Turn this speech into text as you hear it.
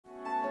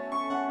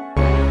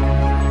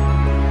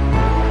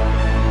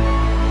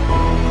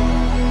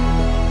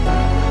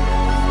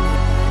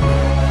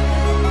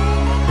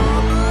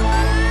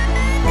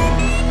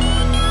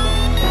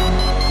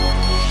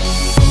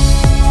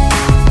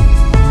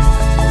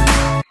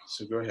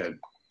so go ahead.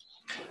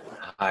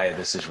 Hi,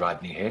 this is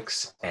Rodney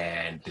Hicks,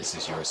 and this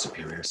is Your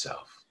Superior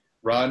Self.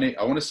 Rodney,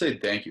 I want to say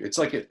thank you.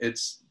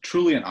 It's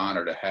truly an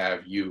honor to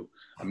have you,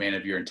 a man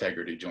of your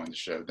integrity, join the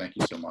show. Thank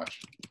you so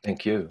much.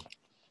 Thank you.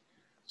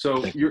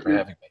 So Thank you for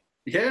having me.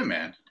 Yeah,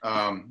 man.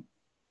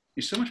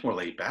 You're so much more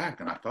laid back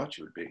than I thought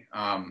you would be.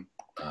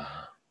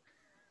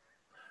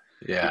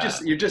 Yeah.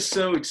 You're just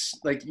so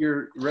like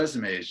your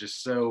resume is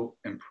just so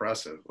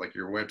impressive. Like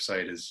your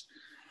website is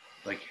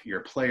like you're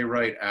a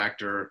playwright,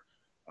 actor.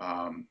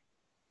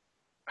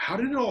 How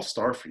did it all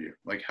start for you?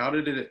 Like how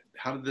did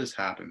this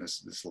happen?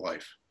 This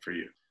life for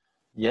you?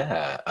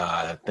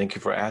 Yeah. Thank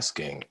you for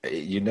asking.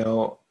 You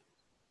know,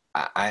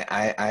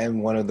 I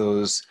am one of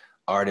those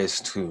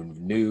artists who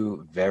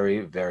knew very,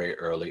 very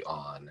early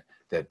on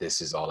that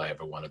this is all I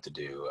ever wanted to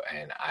do.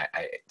 And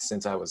I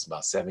since I was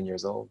about 7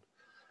 years old,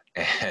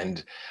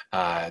 and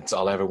it's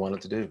all I ever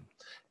wanted to do.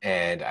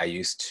 And I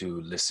used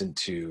to listen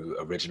to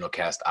original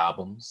cast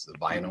albums, the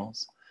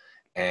vinyls,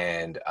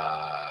 and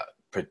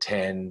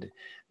pretend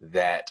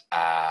that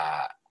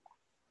I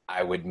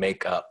would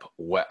make up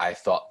what I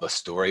thought the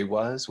story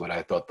was, what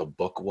I thought the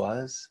book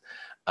was,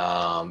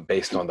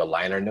 based on the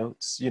liner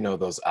notes. You know,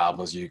 those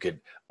albums you could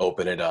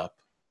open it up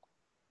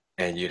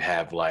and you'd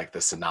have like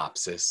the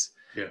synopsis.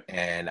 Yeah.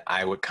 And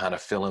I would kind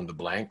of fill in the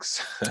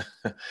blanks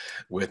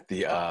with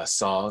the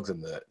songs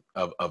and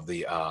of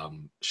the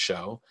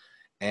show.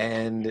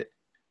 And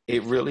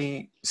it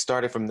really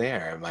started from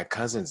there. My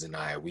cousins and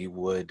I, we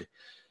would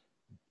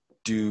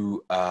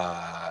do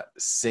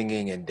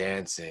singing and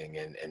dancing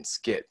and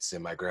skits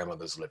in my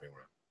grandmother's living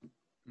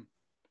room.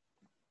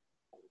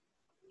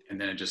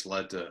 And then it just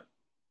led to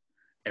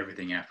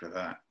everything after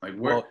that. Like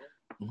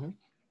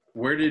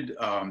where did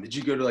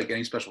you go to like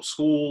any special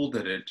school?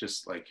 Did it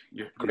just like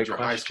did your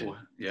high school?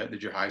 Yeah,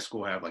 did your high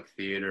school have like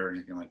theater or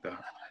anything like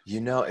that?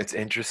 You know, it's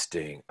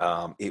interesting.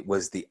 It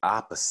was the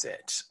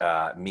opposite,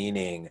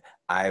 meaning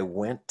I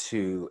went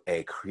to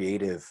a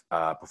creative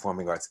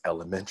performing arts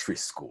elementary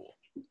school.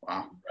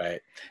 Wow. Right.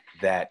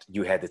 That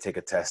you had to take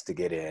a test to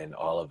get in,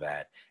 all of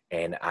that.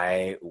 And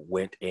I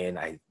went in,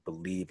 I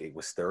believe it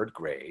was third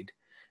grade,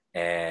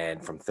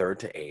 and from third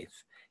to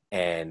eighth,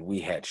 and we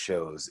had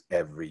shows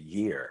every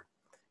year.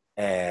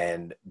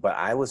 But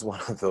I was one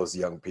of those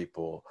young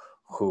people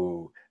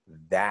who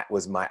that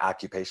was my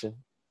occupation,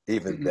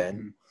 even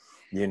then,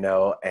 you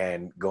know,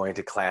 and going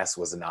to class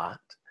was not.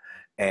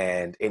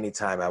 And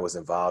anytime I was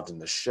involved in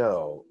the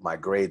show, my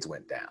grades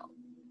went down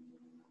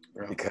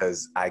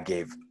because I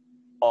gave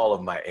all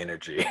of my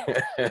energy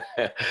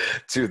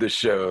to the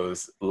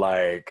shows.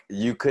 Like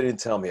you couldn't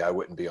tell me I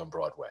wouldn't be on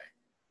Broadway,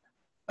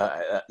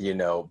 you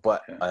know,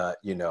 but,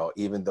 you know,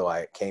 even though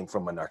I came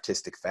from an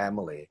artistic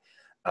family,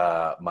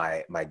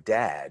 my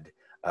dad,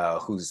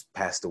 who's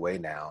passed away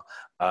now,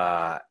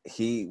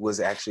 he was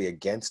actually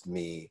against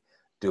me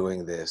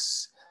doing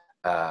this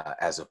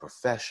as a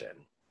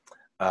profession.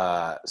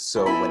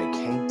 So when it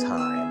came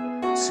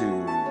time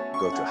to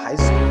go to high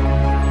school,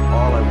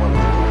 all I wanted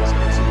to do was go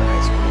to the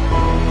high school.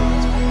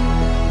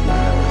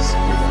 Because, you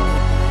know,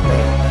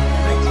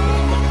 1980,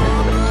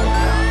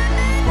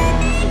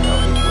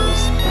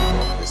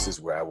 it was, this is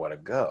where I want to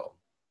go.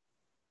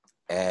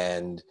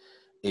 And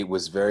it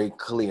was very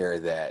clear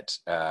that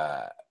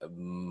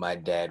my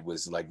dad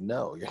was like,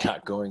 no, you're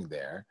not going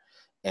there.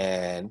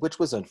 And which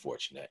was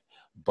unfortunate,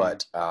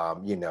 but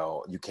you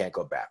know, you can't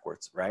go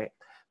backwards, right?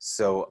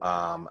 So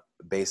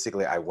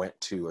basically I went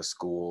to a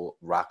school,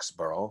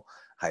 Roxborough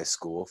High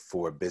School,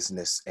 for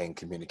business and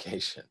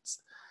communications.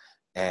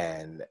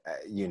 And,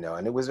 you know,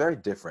 and it was very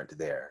different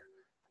there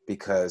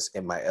because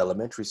in my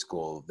elementary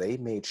school, they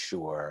made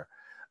sure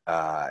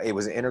it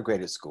was an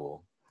integrated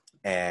school,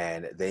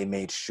 and they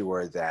made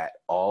sure that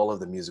all of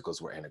the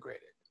musicals were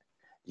integrated,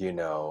 you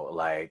know,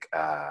 like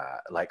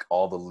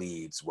all the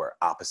leads were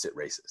opposite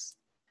races.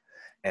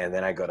 And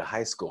then I go to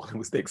high school and it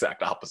was the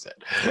exact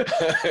opposite,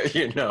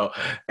 you know,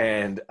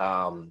 and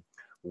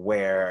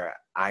where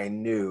I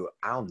knew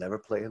I'll never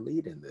play a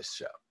lead in this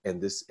show, in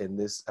this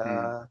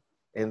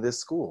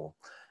school,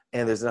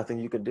 and there's nothing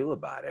you can do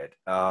about it.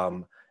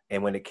 And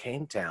when it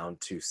came down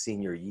to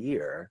senior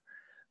year,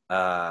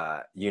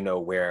 you know,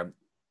 where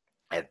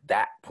at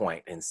that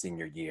point in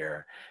senior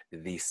year,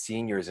 the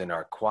seniors in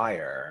our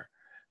choir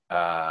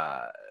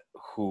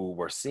who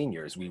were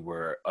seniors, we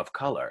were of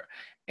color.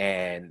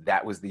 And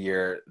that was the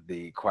year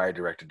the choir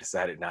director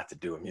decided not to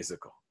do a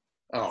musical.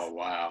 Oh,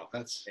 wow.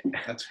 That's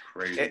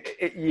crazy.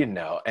 You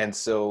know, and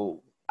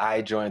so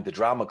I joined the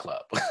drama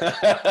club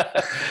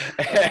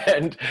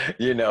and,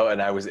 you know,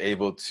 and I was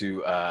able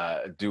to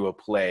do a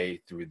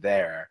play through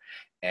there.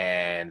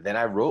 And then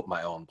I wrote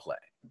my own play.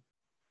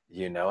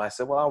 You know, I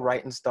said, well, I'll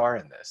write and star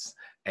in this.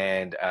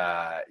 And,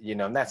 you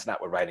know, and that's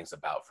not what writing's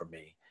about for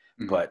me.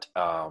 But,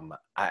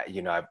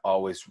 you know, I've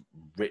always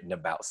written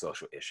about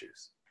social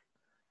issues.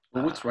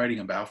 Well, what's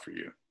writing about for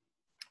you?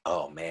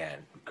 Oh,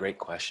 man, great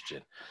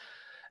question.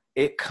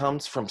 It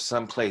comes from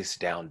someplace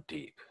down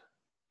deep.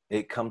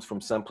 It comes from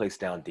someplace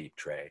down deep,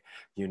 Trey.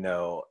 You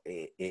know,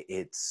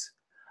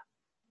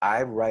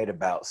 I write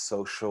about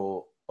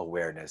social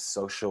awareness,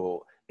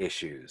 social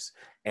issues.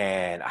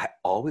 And I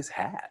always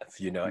have,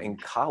 in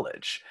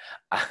college.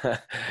 I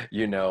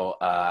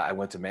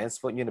went to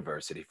Mansfield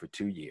University for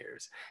 2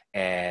 years,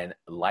 and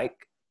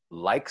like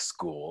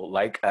school,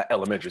 like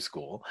elementary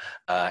school,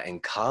 in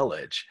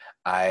college,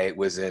 I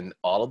was in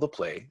all of the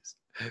plays,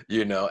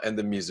 and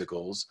the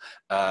musicals.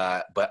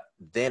 But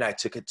then I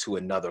took it to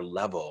another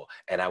level,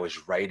 and I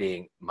was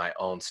writing my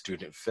own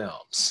student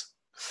films.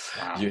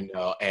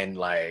 Wow. And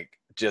like,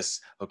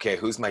 just, okay,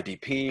 who's my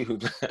DP? Who,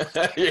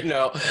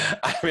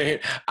 I mean,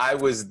 I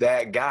was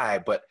that guy,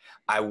 but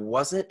I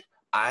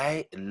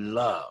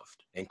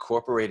loved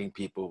incorporating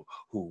people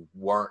who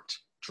weren't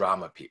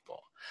drama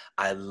people.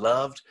 I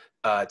loved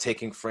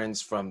taking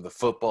friends from the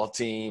football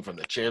team, from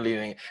the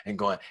cheerleading, and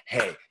going,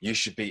 hey, you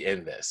should be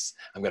in this.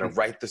 I'm going to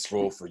write this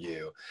role for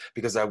you.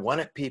 Because I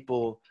wanted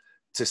people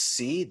to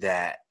see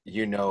that,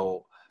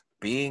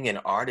 being an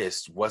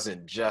artist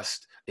wasn't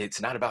just, it's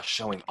not about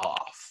showing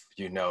off.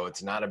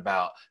 It's not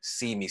about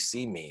see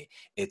me.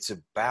 It's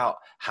about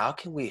how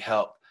can we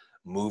help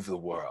move the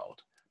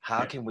world?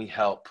 How can we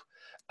help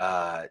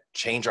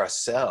change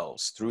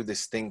ourselves through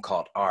this thing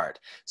called art?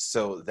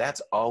 So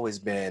that's always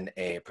been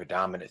a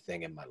predominant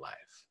thing in my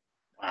life.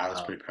 Wow,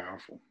 that's pretty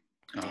powerful.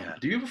 Yeah.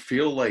 Do you ever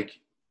feel like,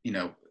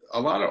 a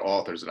lot of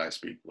authors that I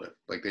speak with,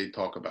 like they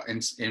talk about,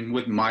 and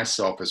with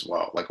myself as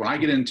well, like when I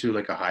get into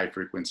like a high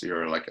frequency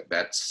or like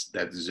that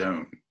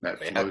zone,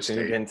 that flow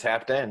state, been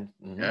tapped in.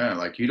 Mm-hmm. Yeah,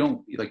 like you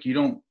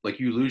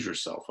lose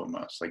yourself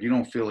almost. Like you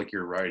don't feel like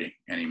you're writing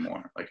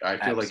anymore. Like I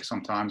feel like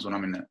sometimes when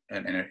I'm in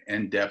an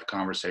in-depth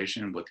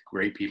conversation with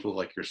great people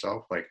like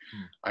yourself, like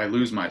I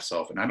lose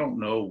myself and I don't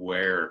know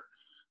where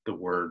the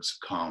words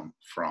come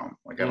from.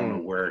 Like I don't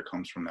know where it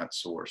comes from, that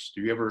source.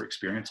 Do you ever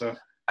experience that?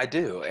 I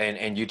do.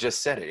 And you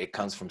just said it. It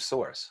comes from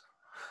source,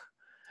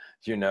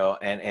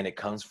 and it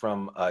comes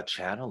from a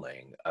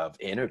channeling of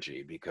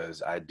energy,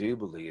 because I do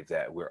believe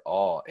that we're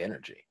all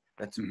energy.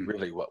 That's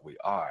really what we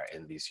are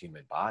in these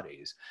human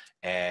bodies.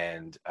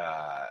 And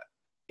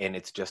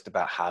it's just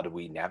about how do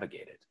we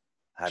navigate it?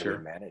 How do we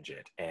manage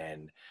it?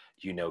 And,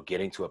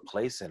 getting to a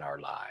place in our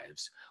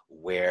lives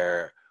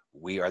where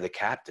we are the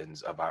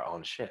captains of our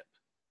own ship.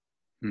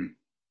 Do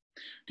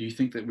you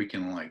think that we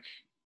can like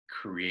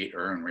create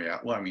our own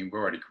reality? Well, I mean, we've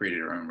already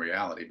created our own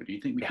reality, but do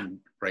you think we can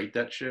write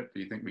that ship? Do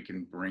you think we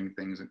can bring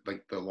things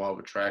like the law of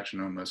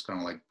attraction, almost kind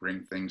of like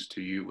bring things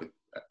to you with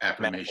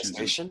affirmations?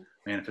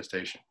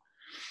 Manifestation.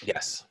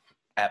 Yes,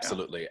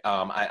 absolutely.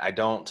 I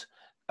don't,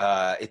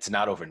 it's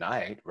not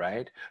overnight,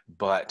 right?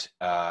 But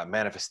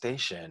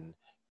manifestation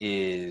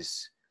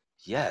is,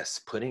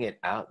 yes, putting it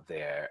out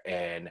there,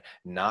 and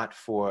not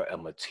for a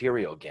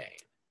material gain.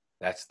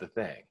 That's the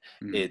thing.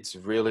 It's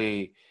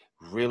really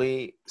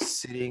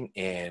sitting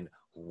in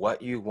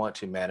what you want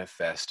to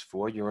manifest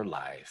for your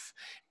life,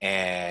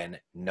 and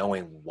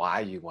knowing why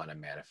you want to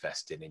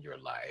manifest it in your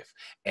life.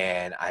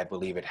 And I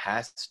believe it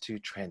has to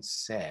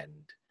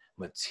transcend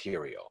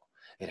material.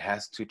 It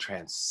has to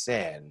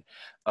transcend,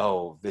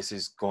 oh, this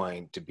is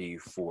going to be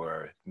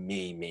for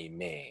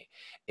me.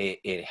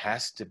 It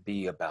has to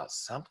be about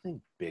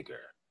something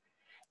bigger.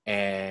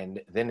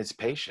 And then it's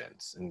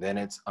patience, and then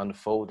it's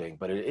unfolding.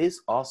 But it is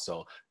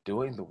also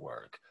doing the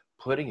work,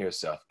 putting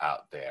yourself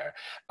out there,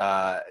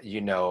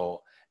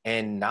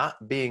 and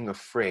not being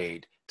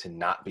afraid to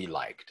not be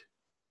liked.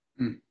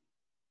 Not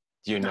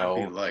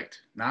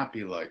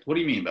be liked. What do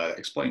you mean by that?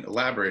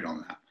 Elaborate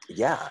on that.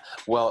 Yeah.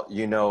 Well,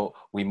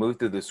 we move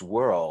through this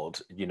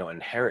world,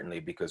 inherently,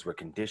 because we're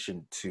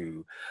conditioned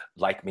to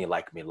like me,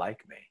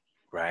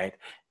 right?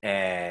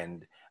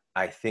 And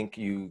I think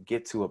you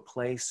get to a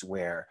place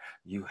where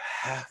you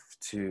have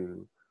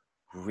to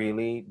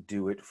really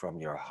do it from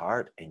your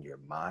heart and your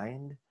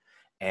mind,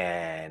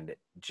 and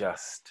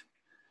just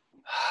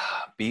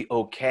be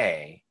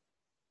okay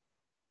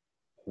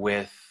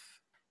with,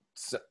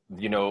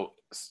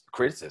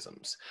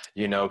 criticisms,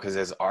 because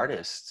as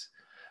artists,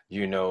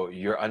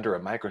 you're under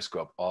a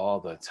microscope all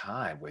the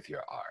time with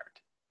your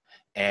art,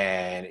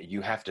 and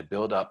you have to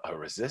build up a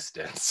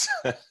resistance,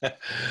 so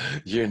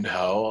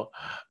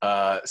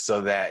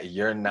that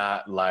you're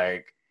not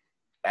like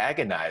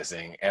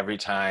agonizing every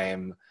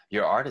time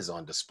your art is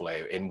on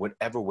display in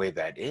whatever way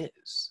that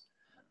is.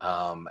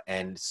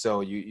 And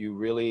so you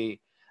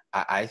really,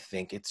 I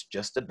think it's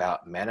just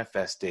about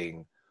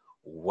manifesting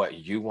what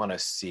you want to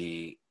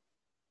see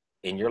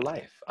in your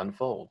life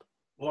unfold.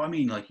 Well, I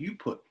mean, like you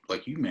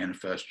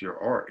manifest your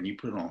art and you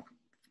put it on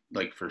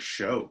like for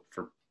show,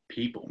 for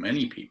people,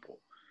 many people.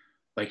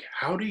 Like,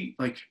 how do you,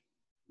 like,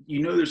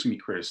 there's gonna be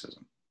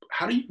criticism.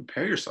 How do you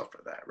prepare yourself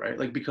for that, right?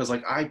 Like, because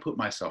like I put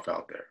myself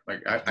out there,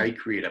 like I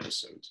create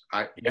episodes.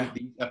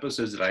 These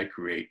episodes that I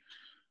create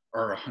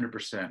are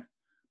 100%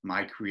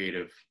 my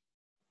creative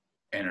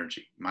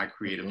energy, my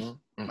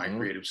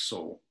creative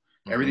soul.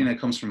 Everything that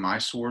comes from my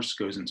source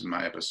goes into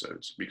my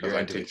episodes, because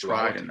I take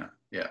pride in that.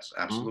 Yes,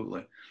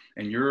 absolutely.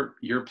 And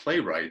your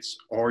playwrights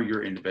are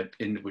your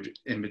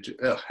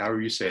individual,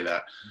 however you say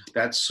that,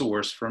 that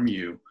source from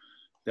you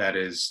that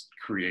is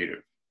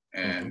creative.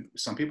 And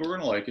some people are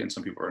going to like it and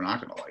some people are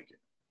not going to like it.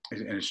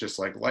 And it's just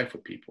like life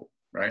with people.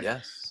 right?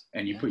 Yes.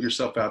 And you Yes. put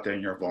yourself out there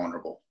and you're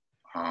vulnerable.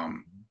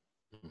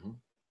 Mm-hmm.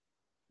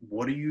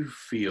 What do you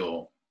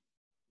feel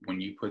when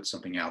you put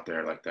something out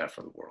there like that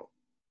for the world?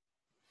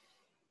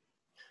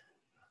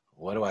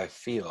 What do I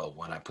feel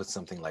when I put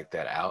something like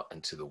that out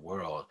into the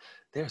world?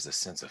 There's a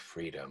sense of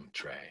freedom,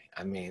 Trey.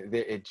 I mean,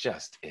 it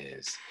just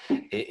is.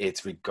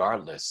 It's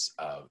regardless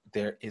of,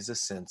 there is a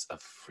sense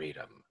of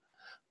freedom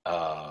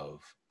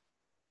of,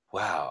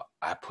 wow,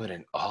 I put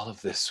in all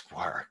of this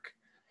work.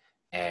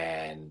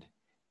 And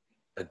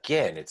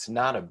again, it's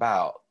not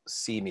about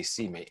see me.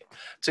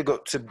 To go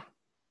to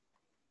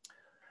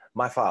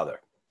my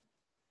father,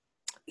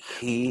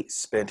 he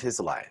spent his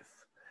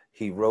life,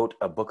 he wrote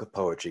a book of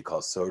poetry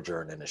called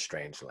Sojourn in a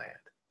Strange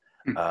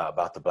Land,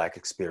 about the Black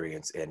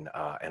experience in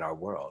our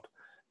world.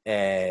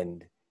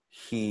 And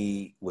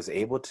he was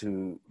able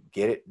to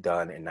get it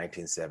done in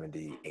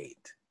 1978.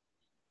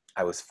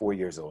 I was 4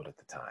 years old at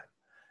the time.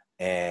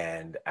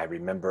 And I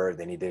remember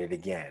then he did it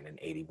again in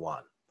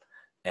 81.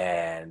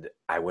 And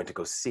I went to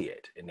go see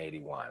it in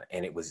 81.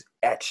 And it was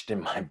etched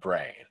in my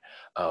brain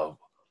of,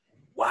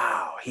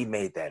 wow, he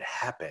made that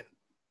happen.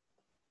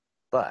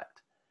 But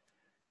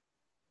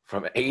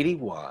from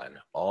 81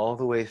 all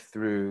the way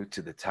through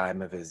to the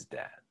time of his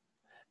death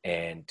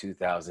in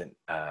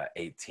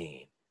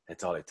 2018,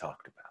 that's all they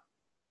talked about.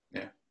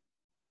 Yeah.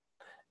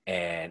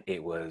 And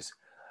it was,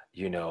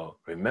 you know,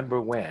 remember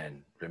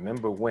when,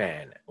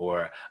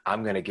 or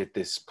I'm going to get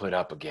this put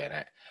up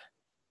again.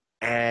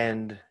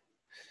 And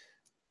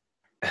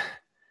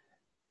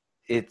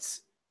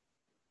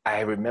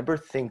I remember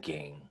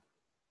thinking,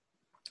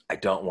 I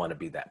don't want to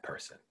be that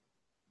person.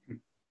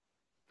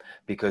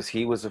 Because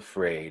he was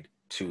afraid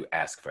to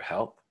ask for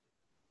help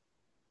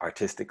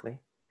artistically.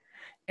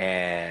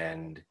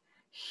 And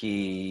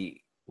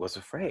he was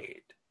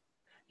afraid.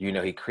 You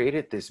know, he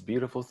created this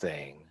beautiful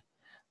thing,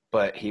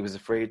 but he was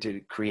afraid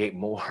to create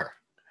more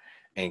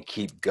and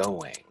keep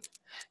going.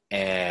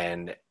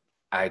 And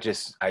I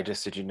just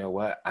said, you know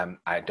what?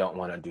 I don't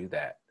want to do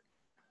that.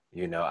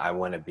 You know, I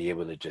want to be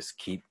able to just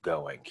keep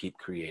going, keep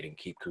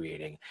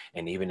creating.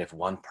 And even if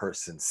one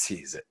person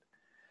sees it,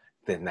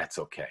 then that's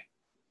okay.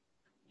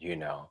 You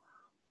know,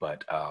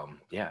 but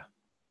yeah.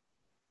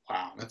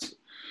 Wow,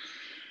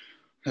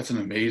 that's an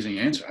amazing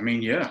answer. I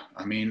mean, yeah.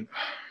 I mean,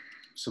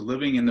 so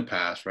living in the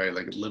past, right?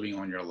 Like living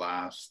on your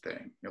last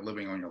thing. You're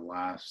living on your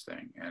last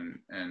thing,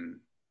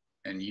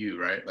 and you,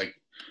 right? Like,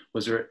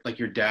 was there like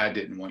your dad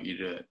didn't want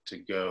you to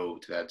go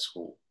to that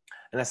school?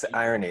 And that's the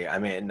irony. I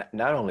mean,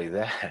 not only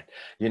that,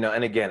 you know,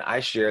 and again, I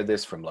share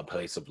this from a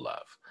place of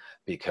love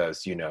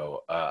because, you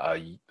know,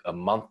 a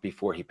month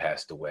before he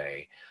passed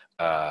away,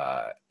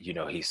 you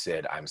know, he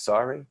said, I'm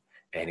sorry.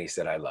 And he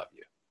said, I love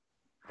you.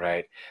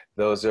 Right.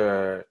 Those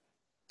are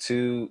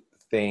two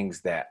things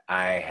that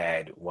I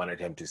had wanted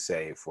him to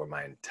say for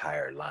my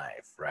entire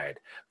life. Right.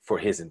 For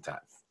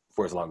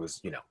as long as,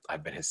 you know,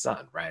 I've been his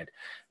son. Right.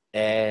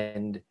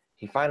 And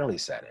he finally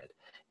said it.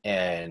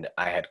 And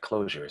I had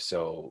closure,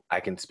 so I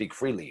can speak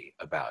freely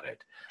about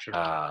it.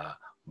 Sure.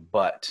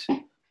 But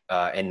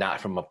and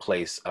not from a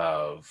place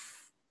of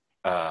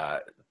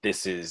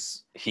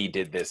he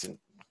did this and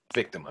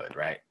victimhood,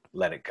 right?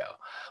 Let it go.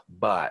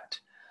 But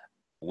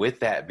with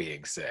that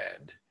being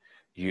said,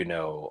 you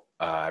know,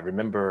 I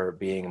remember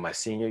being in my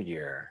senior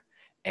year,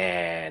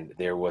 and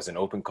there was an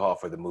open call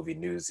for the movie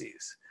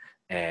Newsies,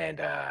 and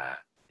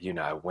you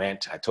know,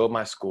 I told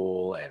my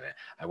school, and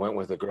I went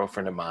with a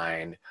girlfriend of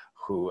mine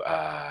who,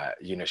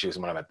 you know, she was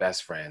one of my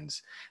best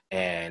friends,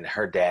 and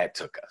her dad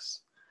took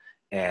us.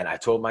 And I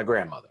told my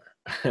grandmother,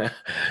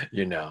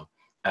 you know,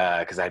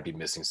 because I'd be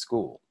missing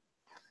school.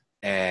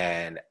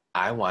 And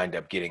I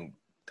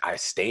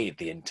stayed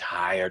the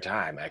entire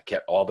time. I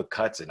kept all the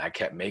cuts and I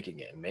kept making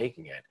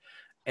it.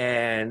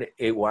 And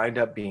it wound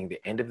up being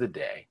the end of the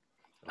day,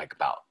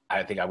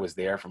 I think I was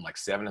there from like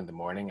 7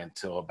 a.m.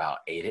 until about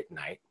 8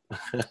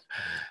 p.m.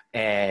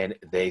 And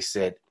they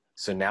said,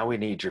 so now we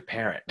need your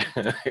parent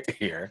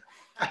here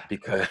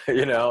because,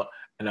 you know,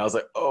 and I was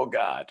like, oh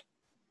God,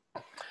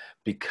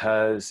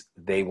 because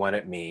they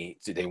wanted me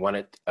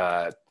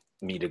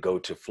to go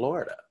to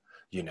Florida,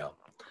 you know,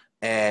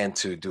 and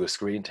to do a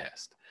screen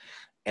test.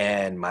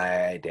 And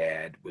my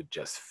dad would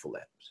just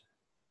flip.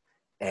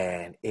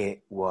 And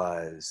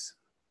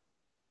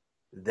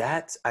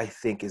that I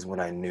think is when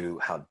I knew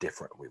how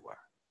different we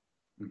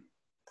were.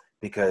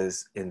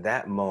 Because in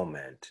that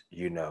moment,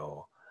 you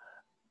know,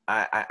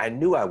 I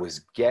knew I was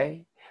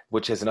gay,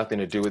 which has nothing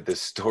to do with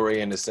this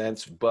story in a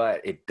sense, but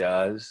it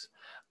does,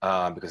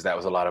 because that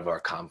was a lot of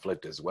our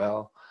conflict as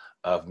well,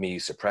 of me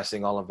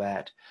suppressing all of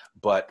that.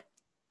 But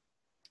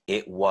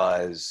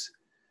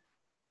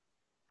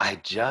I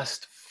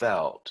just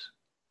felt,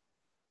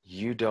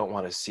 you don't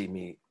want to see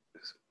me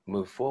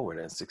move forward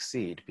and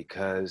succeed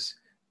because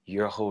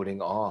you're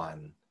holding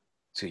on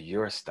to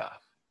your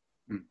stuff.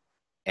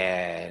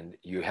 And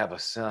you have a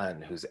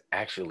son who's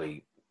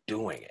actually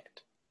doing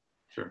it.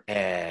 Sure.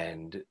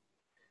 And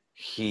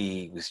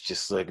he was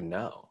just like,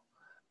 no.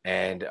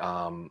 And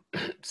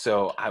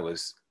so it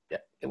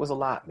was a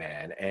lot,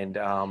 man. And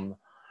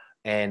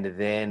And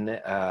then,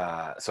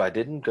 so I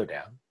didn't go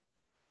down,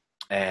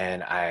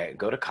 and I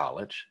go to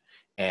college,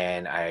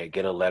 and I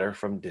get a letter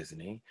from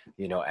Disney,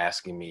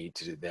 asking me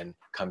to then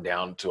come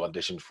down to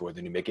audition for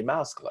the new Mickey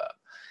Mouse Club.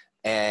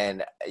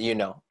 And,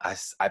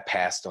 I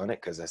passed on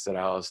it because I said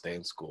I'll stay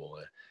in school.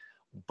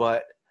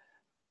 But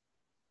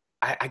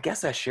I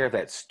guess I share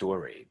that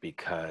story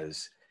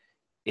because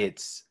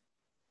it's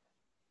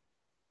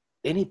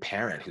any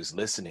parent who's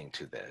listening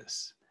to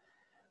this,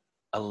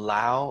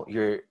 allow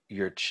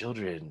your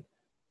children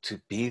to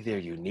be their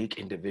unique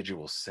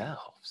individual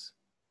selves,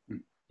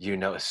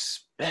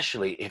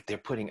 especially if they're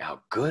putting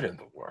out good in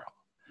the world,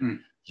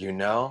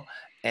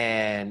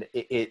 and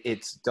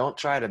it's don't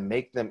try to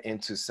make them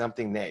into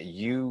something that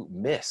you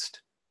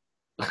missed.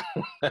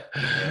 Yeah.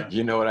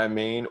 You know what I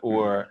mean?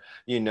 Or,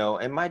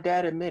 and my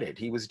dad admitted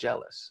he was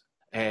jealous,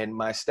 and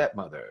my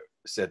stepmother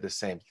said the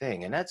same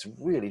thing. And that's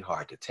really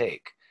hard to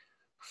take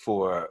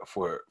for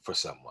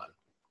someone.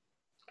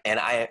 And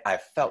I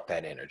felt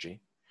that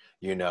energy,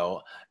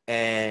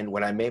 and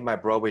when I made my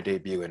Broadway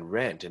debut in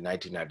Rent in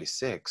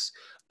 1996,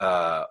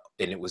 and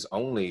it was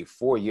only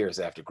 4 years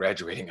after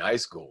graduating high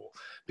school,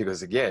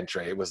 because again,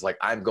 Trey, it was like,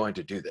 I'm going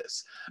to do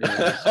this,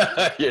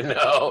 and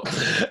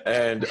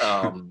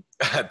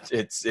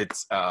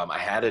I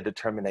had a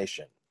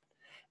determination,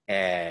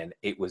 and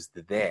it was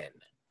then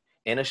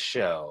in a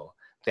show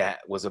that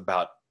was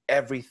about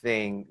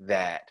everything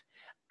that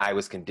I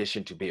was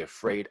conditioned to be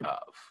afraid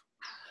of.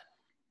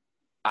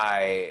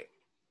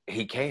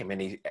 He came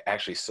and he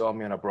actually saw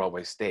me on a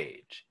Broadway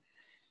stage,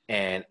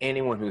 and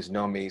anyone who's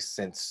known me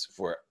since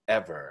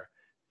forever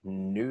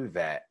knew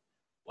that,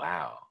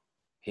 wow,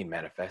 he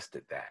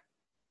manifested that,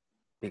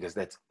 because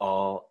that's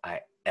all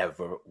I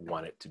ever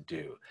wanted to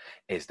do,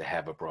 is to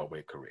have a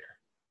Broadway career.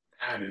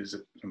 That is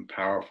some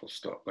powerful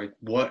stuff. Like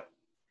what?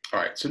 All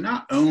right. So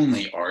not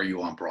only are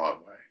you on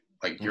Broadway,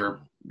 like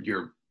your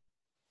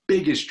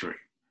biggest dream.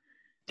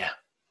 Yeah.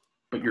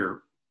 But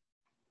your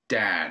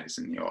dad is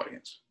in the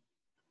audience.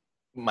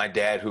 My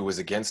dad, who was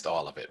against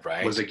all of it,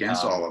 right? Was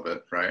against all of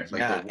it, right? Like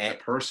yeah, the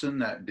person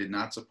that did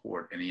not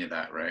support any of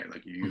that, right?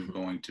 Like you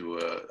going to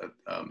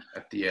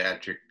a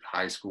theatric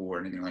high school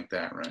or anything like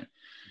that, right?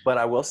 But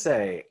I will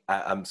say,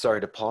 I'm sorry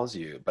to pause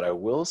you, but I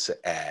will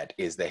add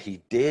is that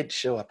he did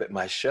show up at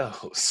my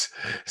shows.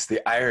 It's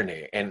the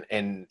irony in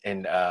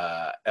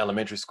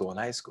elementary school and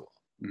high school.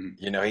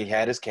 Mm-hmm. He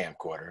had his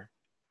camcorder,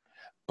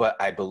 but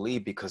I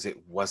believe because it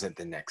wasn't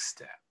the next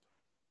step.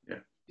 Yeah.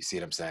 You see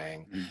what I'm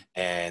saying? Mm-hmm.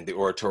 And the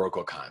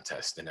oratorical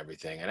contest and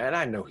everything. And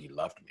I know he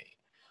loved me,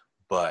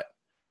 but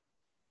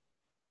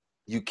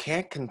you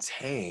can't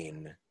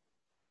contain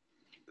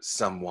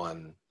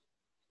someone.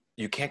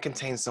 You can't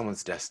contain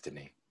someone's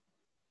destiny.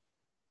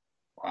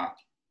 Wow.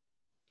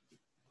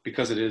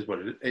 Because it is what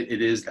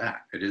it is.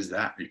 That it is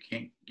that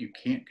you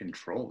can't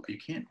control it. You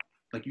can't,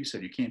 like you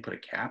said, you can't put a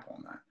cap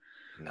on that.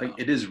 No. Like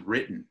it is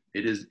written.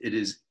 It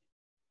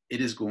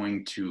is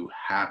going to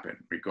happen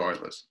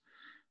regardless.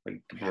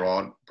 Like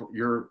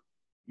your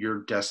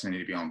destiny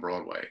to be on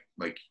Broadway.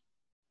 Like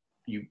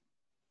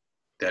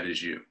that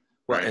is you.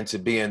 Well, right? and to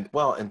be in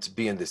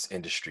this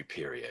industry,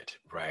 period,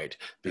 right?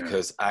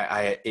 Because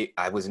I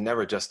was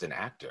never just an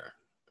actor.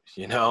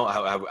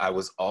 I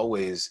was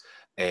always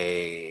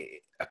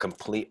a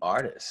complete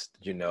artist,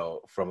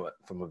 from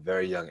a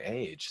very young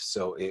age.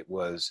 So it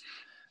was,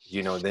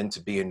 then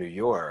to be in New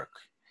York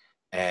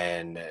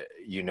and,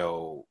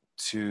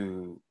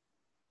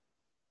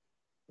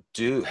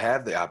 to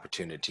have the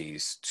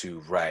opportunities to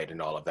write and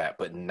all of that,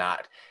 but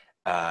not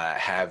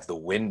have the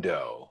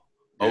window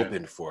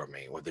open for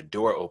me, or the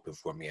door open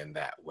for me in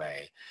that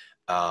way.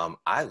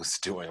 I was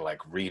doing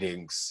like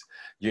readings,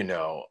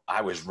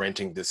 I was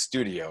renting the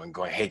studio and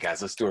going, hey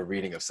guys, let's do a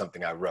reading of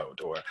something I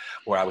wrote,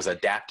 or I was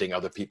adapting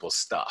other people's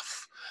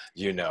stuff,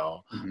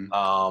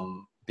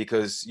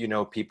 because,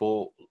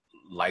 people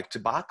like to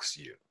box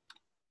you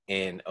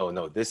in, oh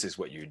no, this is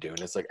what you're doing.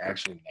 It's like,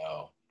 actually,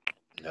 no.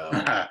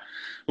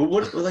 But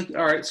what, like,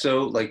 all right,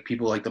 so like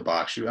people like to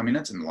box you. I mean,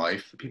 that's in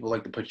life. People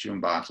like to put you in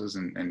boxes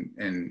and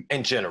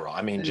in general.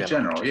 I mean, in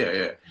general,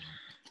 yeah.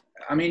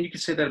 I mean, you could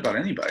say that about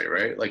anybody,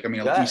 right? Like, I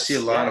mean, we see a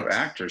lot of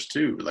actors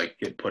too, like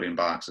get put in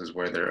boxes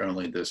where they're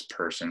only this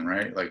person,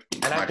 right? Like,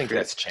 and I think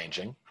that's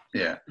changing.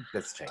 Yeah,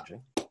 that's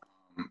changing.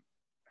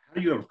 How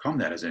do you overcome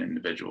that as an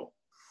individual?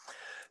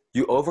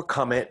 You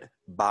overcome it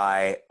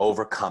by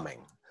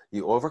overcoming.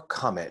 You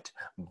overcome it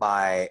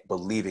by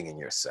believing in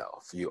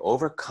yourself. You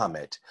overcome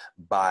it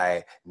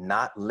by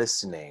not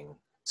listening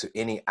to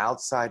any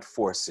outside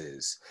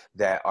forces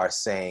that are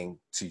saying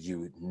to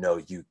you,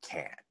 no, you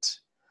can't.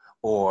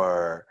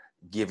 Or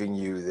giving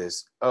you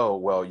this, oh,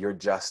 well, you're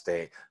just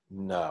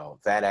no,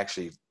 that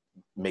actually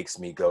makes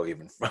me go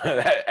even further.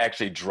 That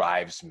actually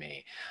drives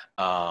me.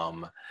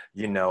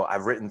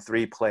 I've written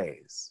 3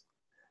 plays,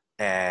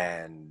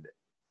 and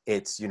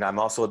it's, I'm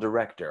also a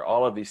director,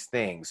 all of these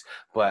things,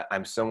 but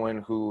I'm someone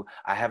who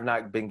I have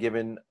not been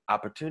given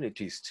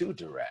opportunities to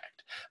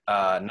direct,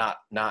 not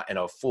in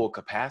a full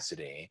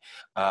capacity,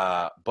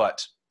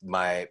 but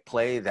my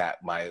play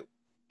that my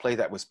play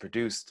that was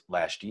produced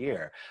last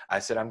year, I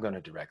said, I'm going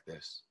to direct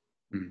this,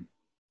 Mm.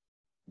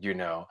 you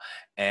know,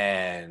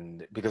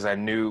 and because I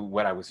knew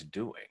what I was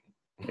doing,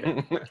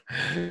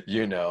 Yeah.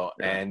 you know,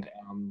 Yeah. and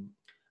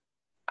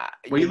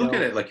well, you look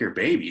at it like your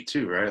baby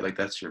too, right? Like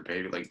that's your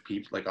baby. Like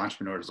people, like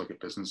entrepreneurs look at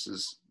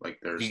businesses like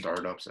their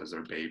startups as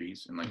their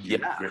babies, and like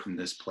you've written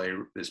this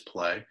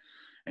play,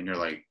 and you're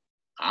like,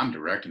 I'm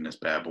directing this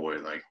bad boy.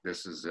 Like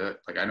this is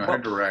it. Like I know how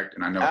to direct,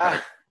 and I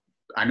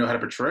know how to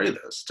portray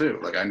this too.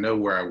 Like I know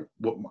what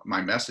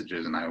my message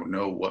is, and I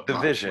know what the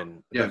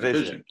vision.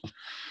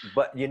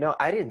 But you know,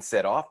 I didn't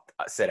set out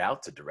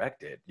to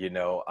direct it, you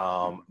know,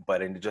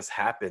 but it just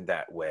happened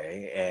that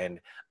way, and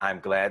I'm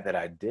glad that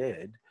I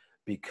did,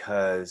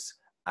 because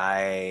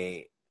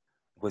I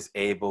was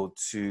able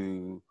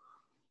to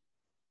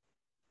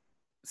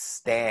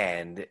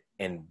stand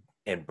in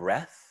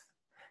breath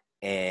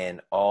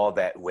and all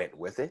that went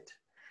with it,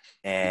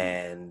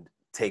 and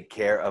take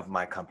care of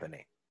my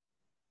company,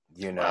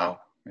 you know. Wow.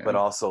 Yeah. But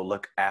also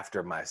look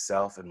after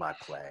myself and my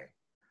play,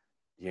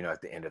 you know,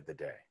 at the end of the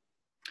day.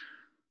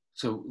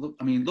 So look,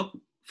 I mean, look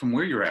from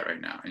where you're at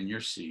right now in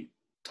your seat,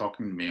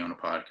 talking to me on a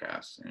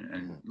podcast,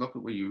 and look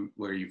at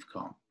where you've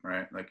come,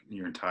 right? Like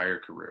your entire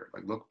career.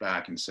 Like look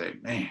back and say,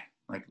 man,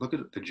 like look at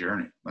the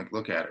journey. Like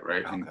look at it,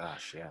 right? Oh and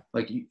gosh, yeah.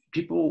 Like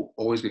people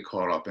always get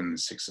caught up in the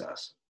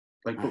success.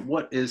 Like, but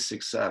what is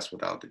success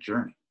without the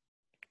journey?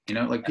 You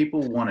know, like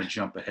people want to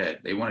jump ahead.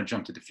 They want to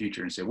jump to the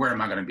future and say, where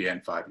am I going to be at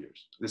in 5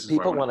 years? This is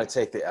people want to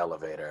take the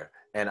elevator,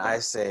 and I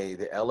say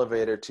the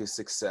elevator to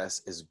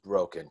success is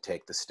broken.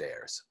 Take the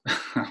stairs.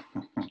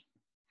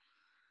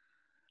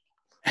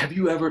 Have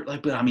you ever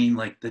but I mean,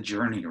 like the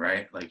journey,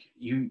 right? Like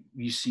you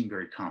seem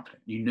very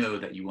confident. You know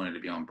that you wanted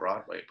to be on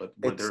Broadway, but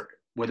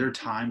were there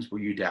times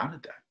where you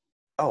doubted that?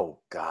 Oh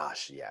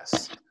gosh,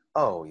 yes.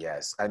 Oh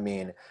yes. I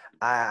mean,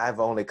 I've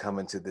only come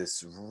into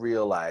this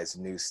realized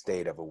new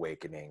state of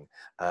awakening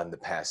the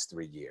past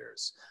 3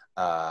 years,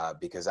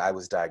 because I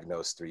was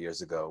diagnosed 3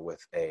 years ago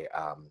with a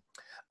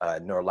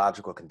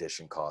neurological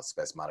condition called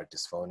spasmodic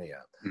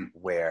dysphonia,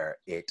 where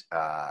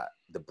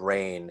the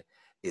brain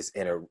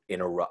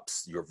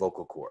interrupts your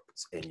vocal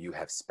cords and you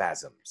have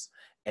spasms.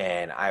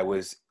 And I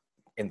was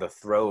in the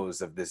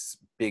throes of this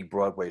big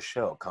Broadway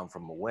show, Come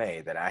From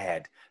Away, that I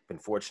had been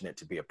fortunate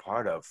to be a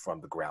part of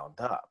from the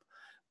ground up.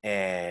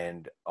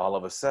 And all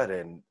of a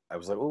sudden, I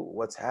was like, oh,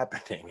 what's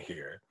happening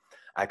here?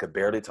 I could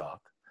barely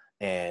talk,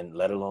 and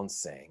let alone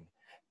sing.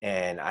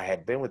 And I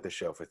had been with the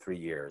show for 3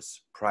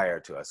 years prior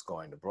to us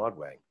going to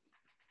Broadway.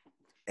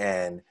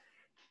 And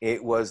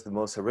it was the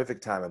most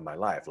horrific time in my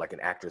life, like an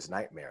actor's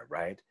nightmare,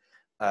 right?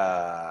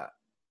 But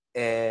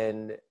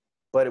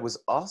it was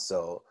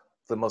also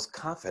the most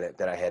confident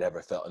that I had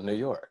ever felt in New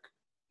York,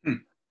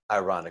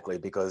 ironically,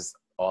 because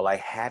all I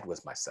had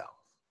was myself,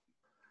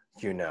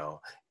 you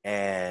know.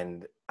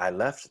 And I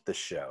left the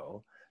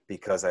show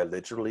because I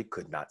literally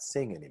could not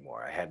sing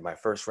anymore. I had my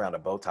first round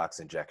of Botox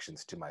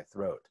injections to my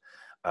throat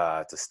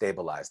to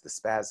stabilize the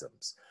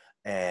spasms,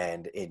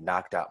 and it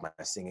knocked out my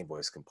singing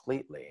voice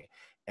completely.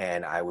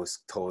 And I was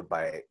told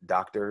by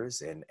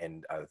doctors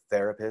and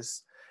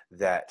therapists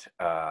that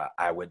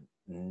I would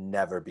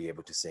never be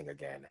able to sing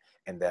again,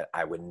 and that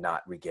I would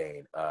not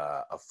regain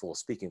a full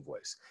speaking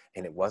voice.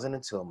 And it wasn't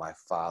until my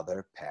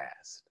father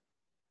passed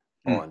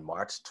on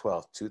March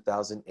 12th,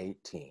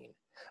 2018,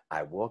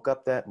 I woke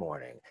up that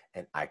morning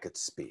and I could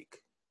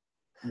speak.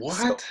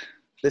 What? So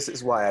this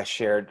is why I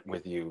shared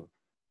with you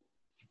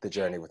the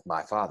journey with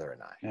my father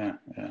and I.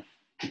 Yeah.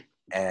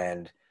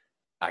 And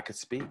I could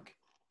speak.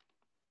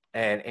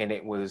 And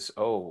it was,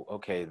 oh,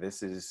 okay,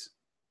 this is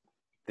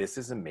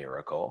a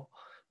miracle,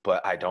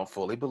 but I don't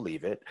fully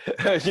believe it.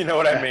 You know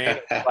what I mean?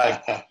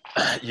 Like,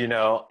 you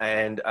know,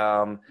 and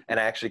I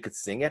actually could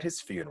sing at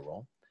his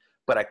funeral,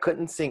 but I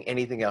couldn't sing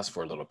anything else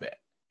for a little bit.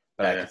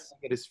 But I could sing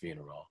at his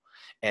funeral.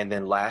 And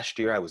then last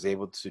year I was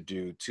able to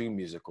do 2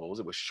 musicals.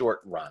 It was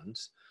short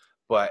runs,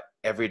 but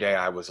every day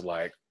I was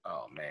like,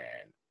 oh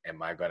man,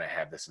 am I going to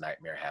have this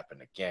nightmare happen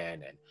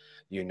again? And,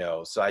 you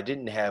know, so I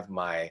didn't have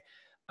my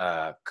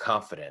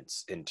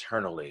confidence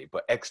internally,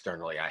 but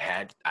externally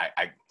I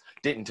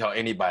didn't tell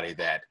anybody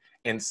that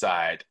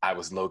inside I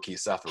was low-key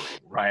suffering,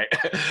 right?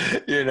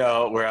 You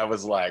know, where I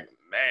was like,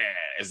 man,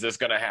 is this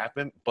going to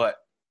happen? But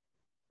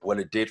what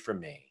it did for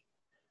me,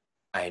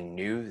 I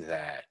knew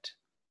that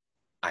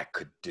I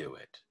could do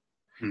it.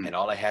 And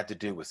all I had to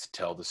do was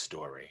tell the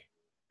story.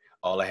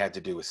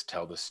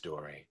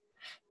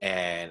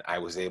 And I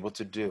was able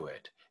to do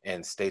it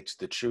and state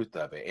the truth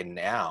of it. And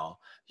now,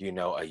 you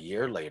know, a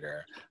year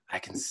later, I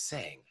can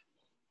sing,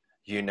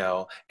 you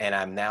know, and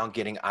I'm now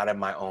getting out of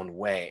my own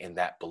way in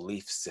that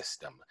belief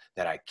system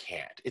that I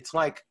can't. It's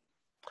like,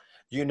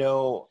 you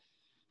know,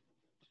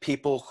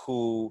 people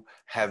who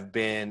have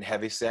been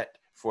heavyset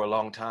for a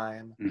long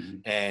time,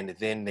 and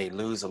then they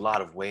lose a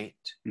lot of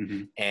weight.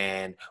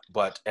 And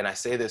I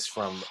say this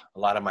from a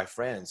lot of my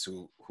friends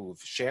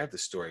who've shared the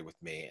story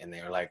with me, and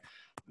they're like,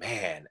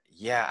 man,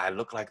 yeah, I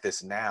look like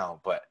this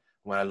now, but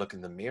when I look in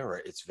the mirror,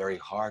 it's very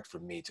hard for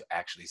me to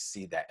actually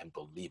see that and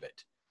believe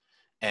it.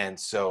 And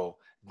so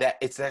that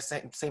it's that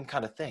same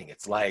kind of thing.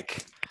 It's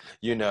like,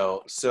 you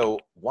know, so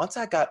once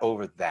I got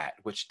over that,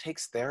 which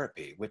takes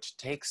therapy, which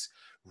takes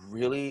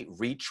really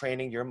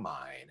retraining your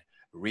mind,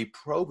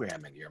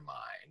 reprogramming your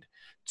mind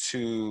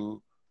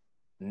to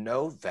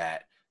know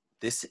that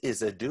this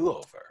is a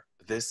do-over.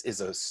 This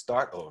is a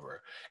start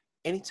over.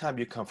 Anytime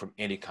you come from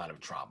any kind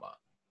of trauma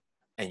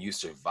and you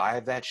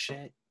survive that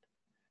shit,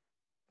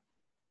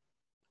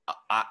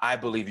 I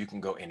believe you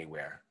can go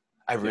anywhere.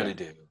 I really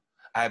do.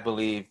 I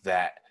believe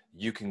that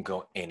you can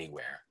go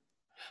anywhere.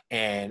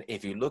 And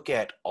if you look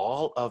at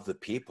all of the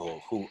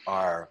people who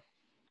are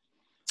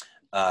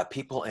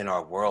people in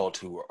our world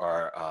who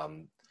are,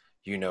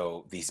 you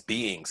know, these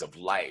beings of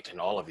light and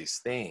all of these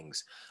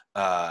things,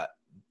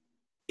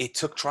 it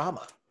took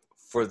trauma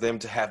for them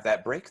to have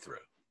that breakthrough.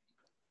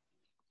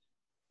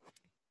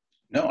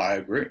 No, I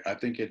agree. I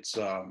think it's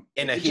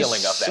in a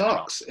healing of that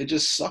trauma. It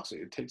just sucks.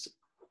 It takes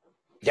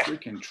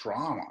freaking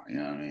trauma. You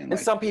know what I mean? And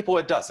some people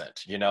it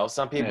doesn't, you know,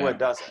 some people it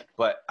doesn't.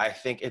 But I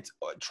think it's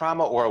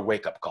trauma or a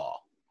wake-up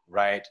call,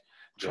 right?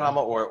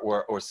 Trauma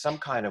or some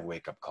kind of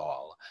wake-up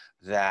call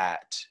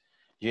that,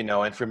 you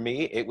know, and for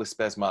me, it was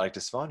spasmodic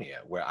dysphonia,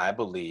 where I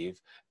believe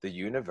the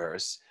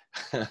universe,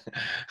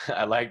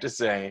 I like to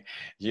say,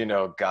 you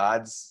know,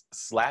 God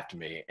slapped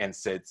me and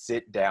said,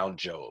 "Sit down,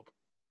 Job.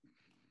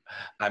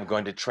 I'm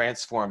going to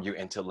transform you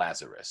into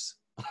Lazarus."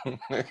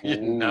 You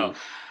know,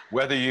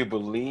 whether you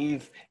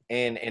believe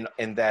in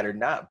that or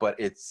not, but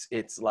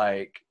it's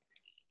like,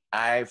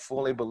 I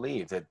fully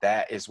believe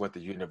that is what the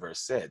universe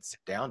said.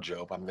 "Sit down,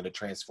 Job. I'm going to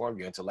transform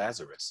you into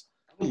Lazarus."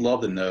 I would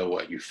love to know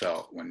what you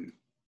felt when,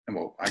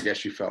 well, I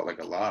guess you felt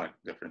like a lot of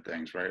different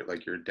things, right?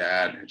 Like your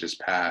dad had just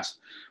passed,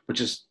 which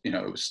is, you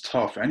know, it was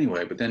tough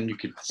anyway, but then you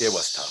could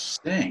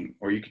sing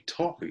or you could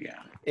talk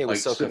again. It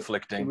was so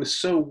conflicting. It was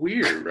so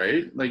weird,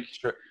 right? Like,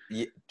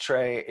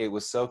 Trey, it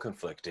was so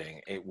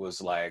conflicting. It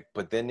was like,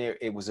 but then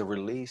it was a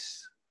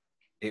release.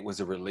 It was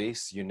a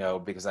release, you know,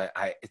 because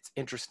I it's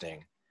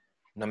interesting.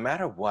 No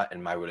matter what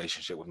in my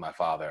relationship with my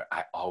father,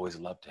 I always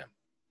loved him.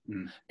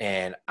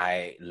 And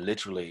I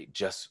literally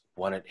just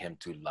wanted him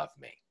to love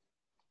me.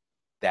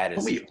 That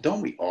is,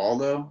 don't we all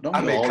though? Don't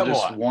we all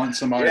just want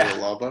somebody to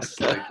love us?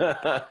 Like,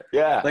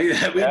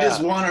 like we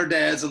just want our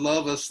dads to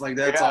love us. Like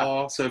that's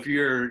all. So if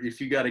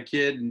you got a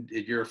kid and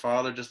you're a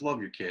father, just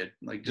love your kid.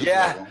 Like just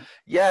love them.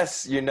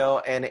 Yes, you know,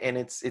 and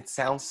it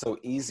sounds so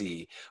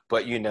easy,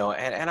 but you know,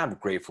 and I'm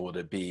grateful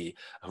to be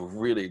a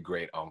really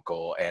great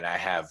uncle, and I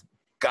have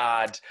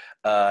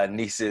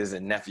nieces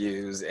and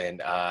nephews,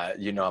 and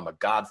you know, I'm a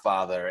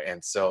godfather,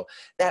 and so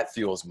that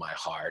fuels my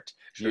heart,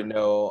 you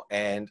know,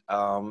 and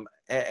I'm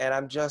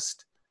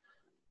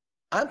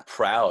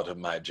proud of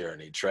my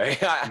journey, Trey.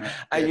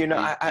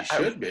 I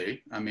should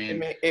be. I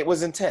mean, it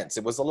was intense.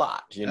 It was a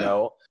lot, you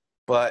know,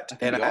 but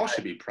we all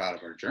should be proud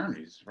of our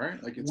journeys,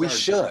 right? Like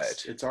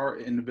it's our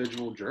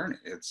individual journey.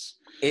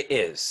 It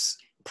is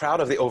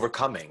proud of the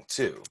overcoming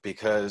too,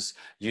 because,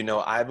 you know,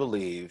 I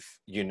believe,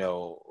 you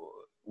know,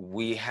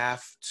 we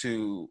have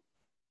to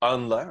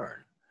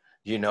unlearn,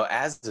 you know,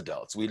 as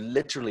adults, we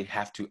literally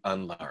have to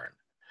unlearn,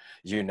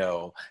 you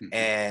know,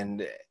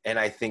 and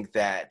I think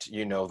that,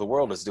 you know, the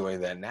world is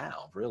doing that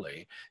now,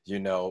 really, you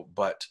know,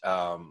 but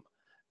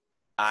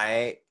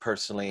I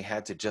personally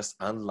had to just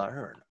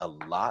unlearn a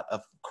lot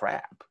of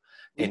crap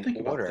in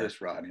order. About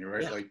this, Rodney,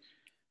 right? Like,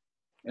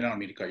 and I don't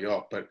mean to cut you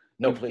off, but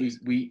no, please.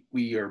 We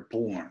are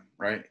born,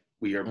 right?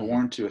 We are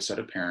born to a set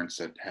of parents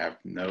that have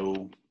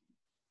not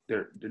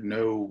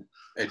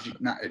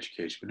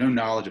education, but no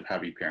knowledge of how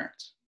to be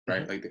parents,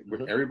 right? Like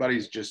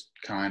everybody's just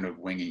kind of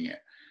winging it.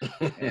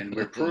 And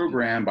we're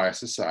programmed by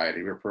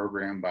society, we're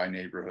programmed by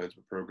neighborhoods,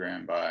 we're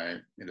programmed by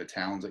the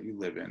towns that you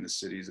live in, the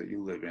cities that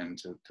you live in,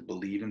 to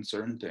believe in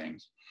certain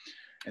things.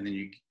 And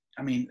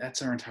then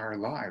that's our entire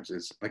lives.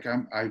 It's like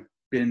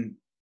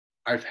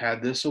I've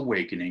had this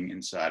awakening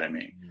inside of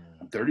me.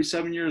 I'm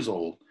 37 years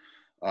old.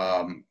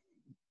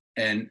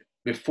 And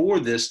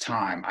before this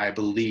time, I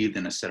believed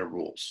in a set of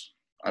rules.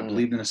 I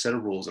believed in a set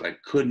of rules that I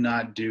could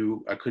not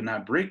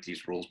break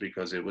these rules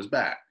because it was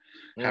bad.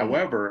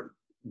 However,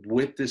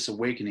 with this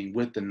awakening,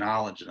 with the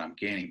knowledge that I'm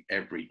gaining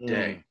every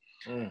day,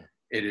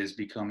 it is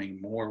becoming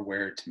more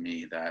aware to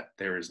me that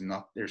there's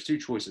two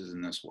choices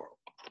in this world.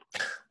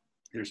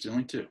 There's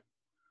only two.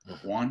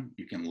 One,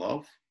 you can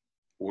love,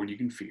 or you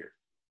can fear.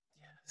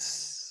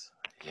 Yes.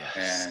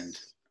 And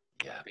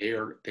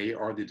they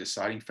are the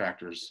deciding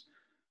factors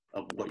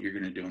of what you're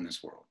going to do in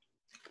this world.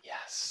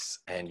 Yes.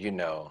 And you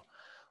know,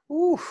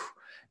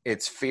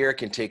 it's fear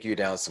can take you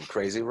down some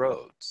crazy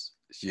roads,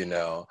 you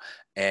know,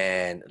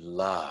 and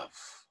love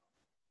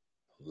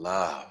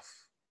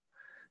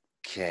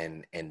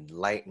can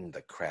enlighten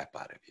the crap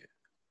out of you.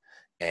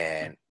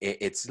 And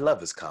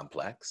love is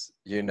complex,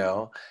 you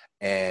know,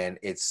 and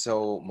it's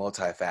so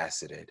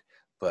multifaceted,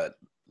 but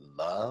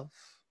love,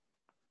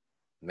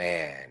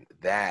 man,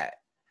 that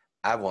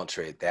I won't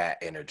trade that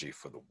energy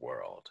for the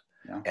world.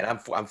 And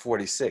I'm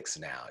 46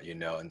 now, you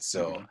know, and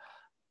so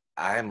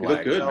you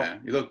look good,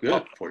 man. You look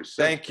good. 46.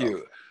 Thank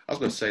you. I was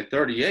going to say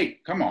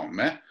 38. Come on,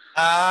 man.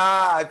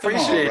 I Come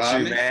on, appreciate you,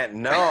 Rodney.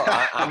 man. No,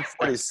 I'm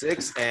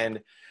 46, and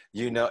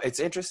you know, it's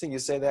interesting you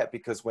say that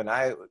because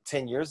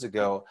 10 years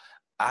ago,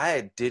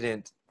 I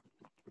didn't,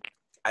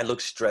 I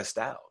looked stressed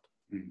out,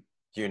 Mm,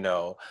 you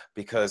know,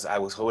 because I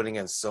was holding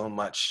in so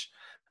much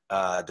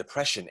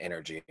depression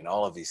energy and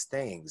all of these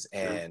things.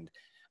 sure.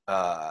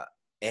 Uh,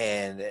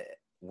 and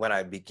when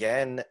I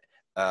began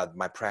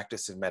my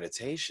practice of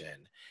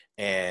meditation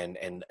and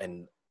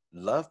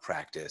love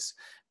practice,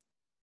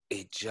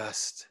 it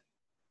just,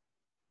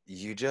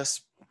 you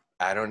just,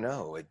 I don't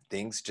know,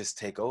 things just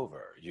take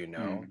over, you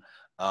know?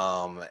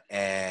 Mm.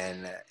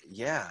 And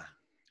yeah.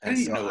 I And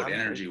didn't even so know what I'm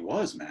energy grateful.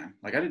 was, man.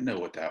 Like, I didn't know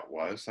what that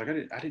was. Like,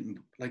 I didn't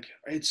like,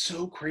 it's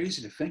so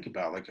crazy to think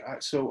about. Like,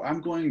 so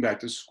I'm going back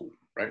to school,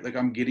 right? Like,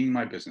 I'm getting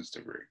my business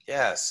degree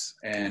Yes.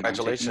 and I'm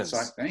taking the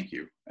Congratulations. thank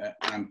you.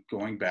 I'm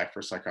going back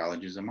for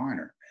psychology as a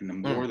minor. And the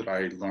Mm, more that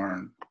I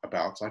learn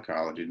about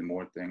psychology, the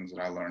more things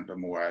that I learn, the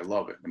more I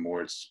love it, the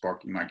more it's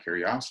sparking my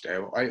curiosity.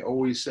 I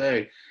always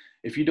say,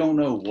 if you don't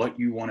know what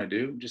you want to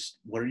do, just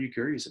what are you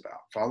curious about?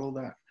 Follow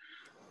that.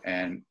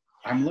 And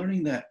I'm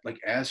learning that, like,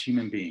 as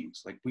human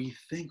beings, like, we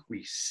think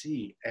we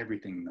see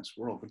everything in this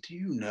world, but do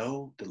you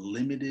know the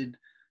limited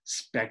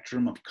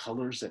spectrum of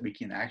colors that we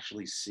can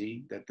actually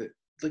see? That the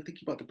Like,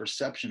 think about the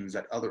perceptions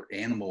that other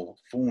animal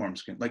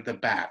forms can, like the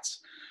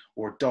bats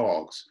or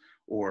dogs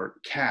or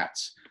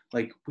cats.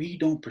 Like, we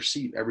don't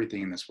perceive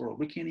everything in this world.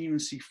 We can't even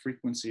see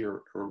frequency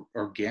or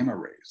gamma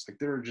rays. Like,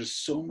 there are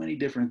just so many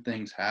different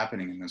things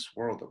happening in this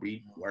world that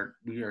we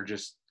are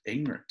just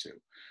ignorant to.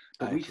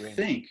 But I we agree.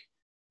 think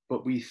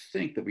but we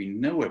think that we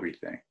know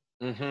everything.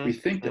 We Mm-hmm.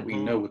 think that we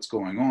Mm-hmm. know what's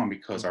going on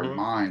because our Mm-hmm.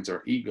 minds,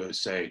 our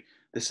egos say,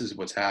 this is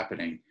what's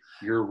happening.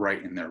 You're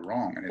right and they're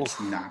wrong. And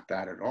it's Oof. not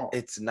that at all.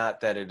 It's not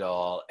that at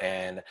all.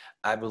 And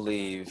I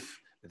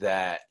believe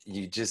that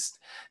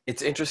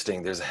it's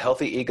interesting. There's a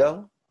healthy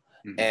ego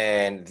Mm-hmm.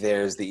 and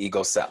there's the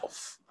ego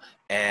self.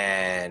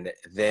 And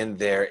then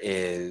there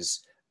is,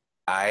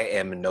 I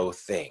am no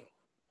thing.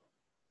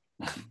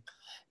 Mm-hmm.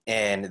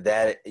 And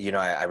that, you know,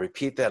 I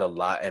repeat that a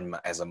lot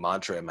as a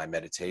mantra in my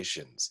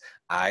meditations.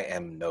 I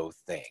am no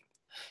thing.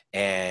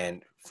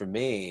 And for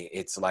me,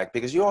 it's like,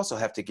 because you also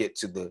have to get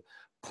to the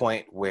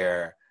point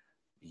where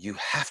you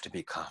have to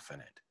be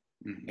confident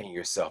Mm-hmm. in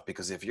yourself,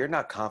 because if you're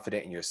not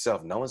confident in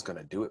yourself, no one's going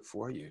to do it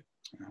for you.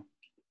 You know?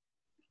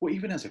 Well,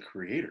 even as a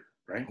creator,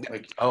 right?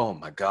 Oh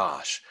my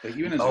gosh. Like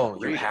even as a Oh,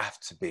 creator.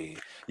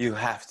 you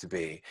have to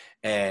be.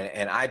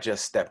 And I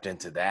just stepped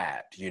into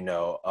that, you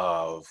know,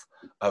 of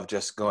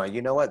just going,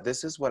 you know what,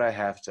 this is what I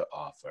have to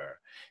offer,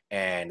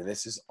 and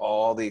this is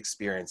all the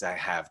experience I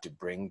have to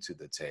bring to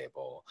the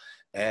table.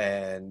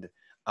 And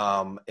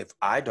if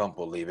I don't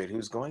believe it,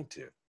 who's going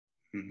to?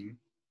 Mm-hmm.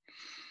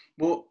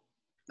 Well,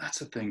 that's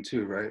the thing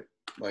too, right?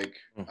 Like,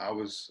 Mm, I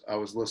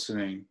was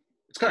listening.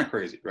 It's kind of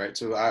crazy, right?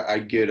 So I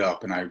get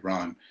up and I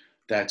run.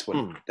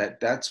 mm,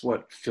 That's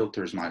what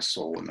filters my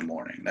soul in the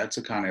morning. That's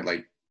a kind of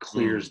like mm,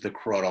 clears the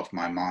crud off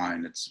my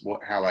mind. It's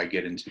how I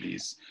get into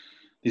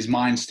these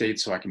mind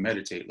states so I can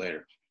meditate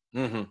later.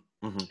 mm-hmm,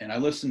 mm-hmm. And I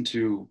listen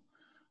to,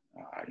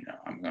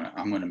 I'm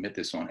gonna admit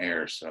this on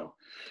air, so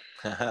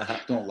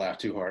don't laugh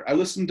too hard. I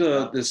listened to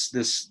No.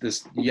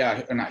 this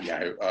Yahoo, not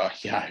Yahoo,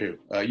 Yahoo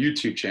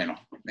YouTube channel,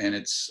 and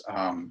it's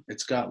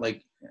got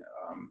like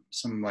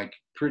some like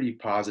pretty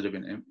positive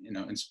and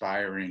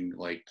inspiring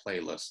like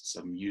playlists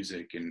of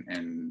music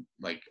and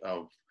like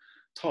of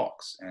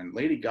talks. And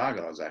Lady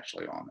Gaga is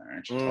actually on there,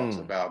 and she talks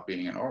Mm. about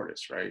being an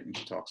artist, right? And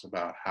she talks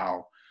about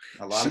how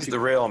a lot of She's the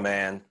people. real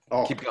man.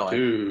 Oh, Keep going.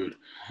 dude,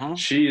 Mhm.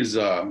 she is.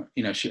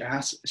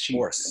 She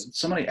Force.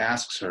 somebody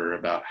asks her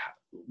about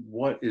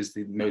what is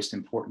the most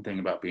important thing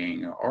about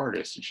being an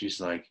artist, and she's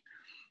like,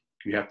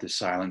 you have to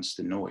silence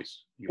the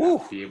noise. You have Woo.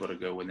 to be able to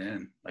go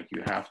within. Like,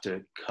 you have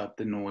to cut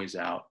the noise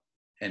out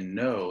and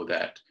know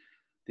that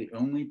the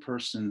only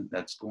person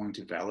that's going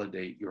to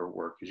validate your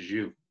work is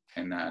you,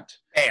 and that,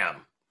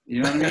 Bam.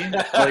 you know what I mean?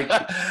 Like,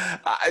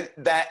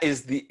 That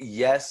is the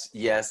yes,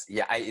 yes,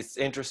 yeah. It's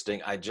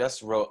interesting. I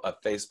just wrote a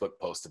Facebook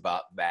post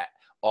about that,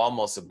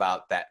 almost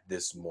about that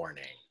this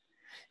morning,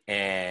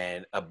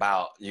 and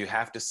about you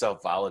have to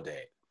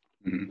self-validate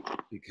mm-hmm,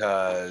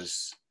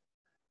 because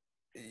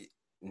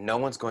no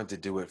one's going to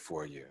do it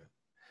for you,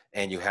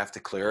 and you have to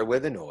clear away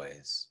the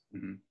noise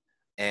mm-hmm,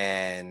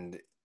 and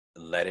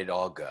let it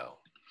all go.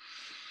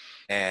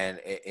 And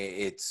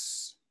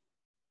it's,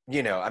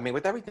 you know, I mean,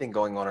 with everything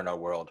going on in our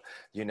world,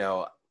 you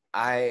know,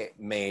 I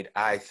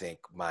think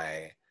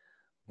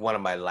one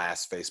of my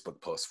last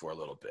Facebook posts for a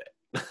little bit.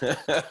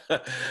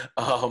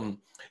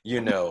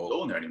 You know,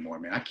 go on there anymore,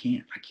 man. I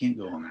can't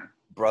go on there.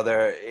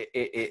 brother,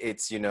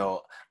 it's, you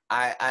know,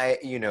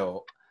 you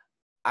know,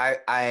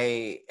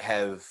 I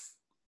have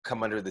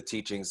come under the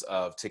teachings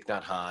of Thich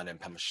Nhat Hanh and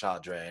Pema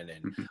Chodron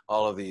and Mm-hmm.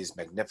 all of these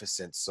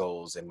magnificent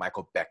souls, and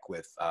Michael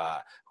Beckwith,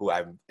 who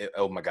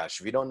oh my gosh,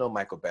 if you don't know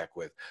Michael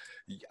Beckwith,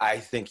 I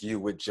think you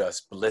would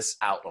just bliss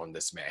out on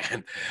this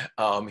man.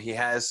 He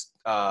has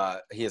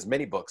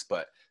many books,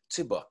 but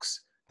two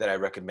books that I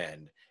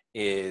recommend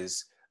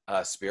is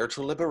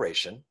Spiritual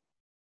Liberation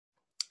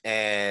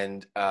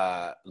and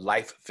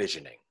life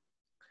visioning.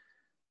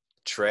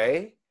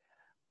 Trey,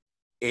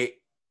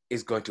 it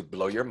is going to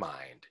blow your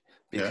mind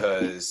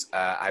because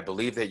I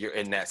believe that you're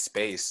in that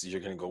space. You're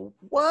going to go,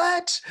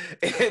 what?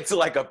 It's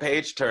like a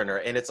page turner.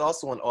 And it's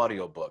also in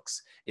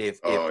audiobooks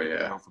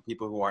for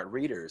people who aren't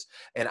readers.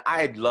 And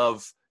I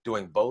love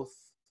doing both,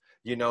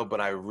 but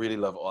I really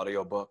love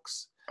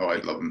audiobooks. Oh, I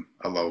love them.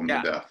 I love them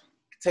to death.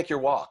 Take your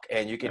walk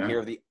and you can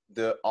hear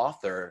the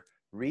author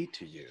read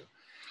to you.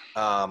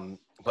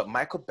 But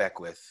Michael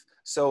Beckwith,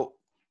 so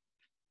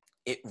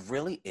it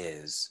really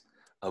is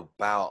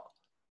about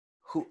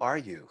who are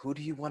you? Who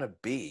do you want to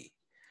be?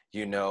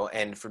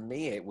 And for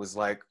me, it was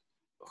like,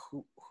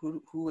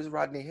 who is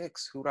Rodney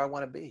Hicks? Who do I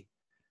want to be?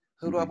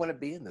 Who do I want to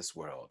be in this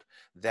world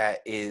that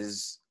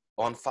is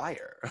on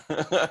fire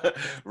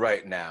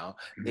right now?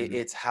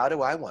 It's how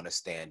do I want to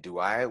stand? Do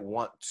I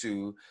want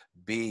to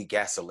be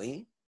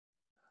gasoline?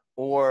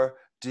 Or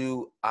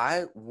do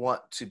I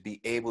want to be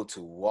able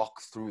to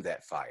walk through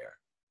that fire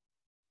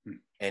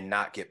and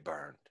not get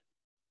burned,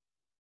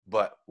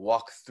 but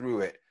walk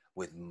through it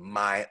with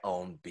my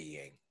own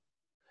being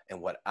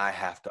and what I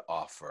have to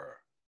offer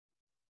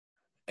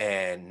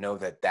and know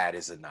that that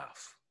is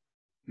enough?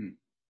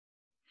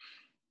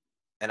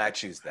 And I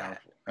choose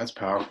that. That's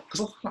powerful.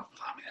 Because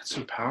that's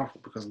so powerful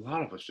because a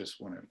lot of us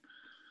just want to,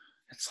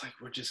 it's like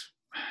we're just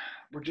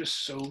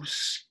so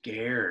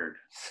scared.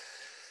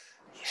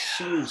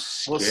 So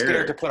scared. We're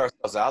scared to put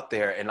ourselves out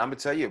there. And I'm going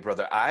to tell you,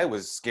 brother, I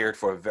was scared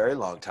for a very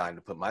long time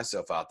to put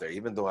myself out there,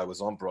 even though I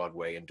was on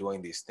Broadway and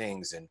doing these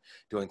things and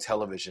doing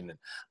television. And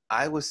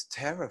I was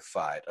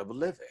terrified of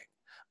living.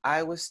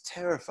 And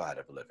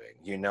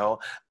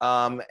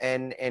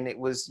it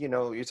was,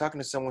 you're talking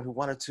to someone who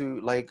wanted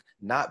to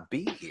not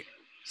be here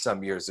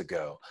some years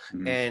ago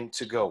and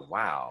to go,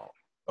 wow,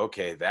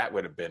 okay, that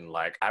would have been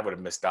I would have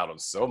missed out on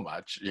so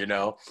much,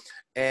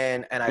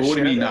 and I what do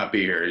you mean not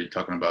be here? Are you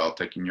talking about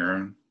taking your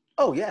own?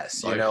 Oh,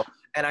 yes. Life?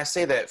 And I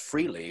say that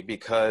freely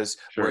because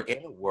we're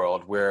in a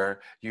world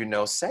where,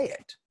 say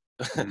it,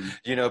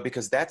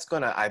 because that's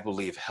going to, I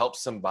believe, help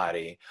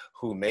somebody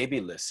who may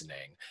be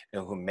listening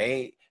and who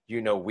may,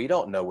 we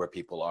don't know where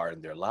people are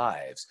in their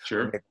lives.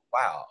 Sure.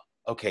 Wow.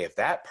 Okay. If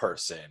that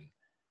person,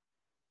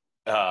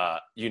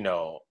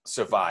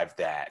 survived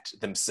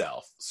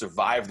themselves,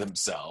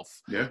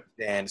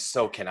 then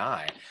so can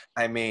I.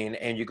 I mean,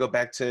 and you go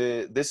back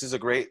to, this is a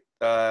great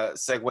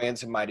segue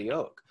into Mighty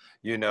Oak,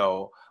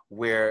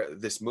 where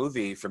this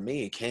movie for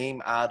me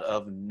came out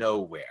of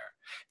nowhere.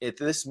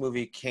 This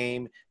movie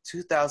came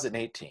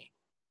 2018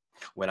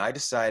 when I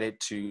decided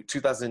to,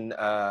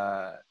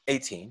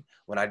 2018,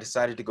 when I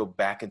decided to go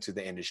back into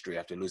the industry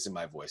after losing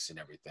my voice and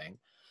everything.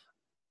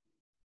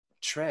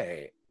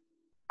 Trey,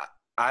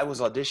 I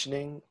was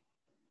auditioning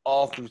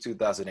all through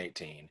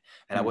 2018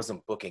 and I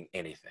wasn't booking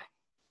anything.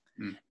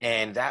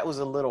 And that was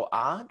a little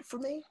odd for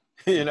me,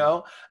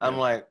 I'm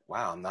like,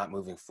 wow, I'm not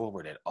moving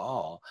forward at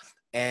all.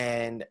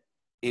 And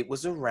it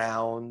was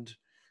around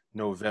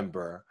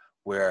November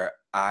where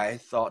I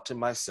thought to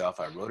myself,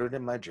 I wrote it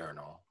in my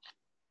journal,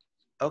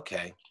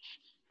 okay,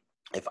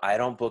 if I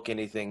don't book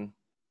anything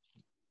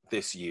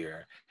this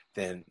year,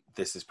 then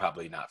this is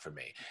probably not for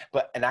me.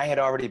 And I had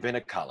already been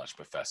a college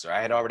professor.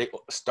 I had already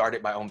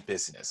started my own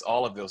business,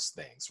 all of those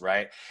things,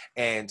 right?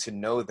 And to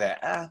know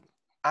that,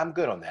 I'm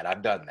good on that.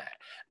 I've done that.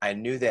 I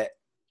knew that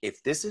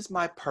if this is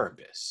my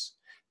purpose,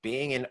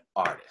 being an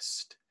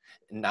artist,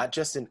 not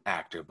just an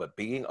actor, but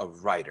being a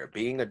writer,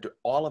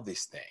 all of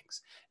these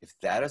things, if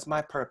that is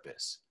my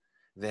purpose,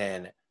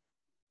 then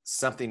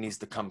something needs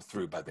to come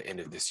through by the end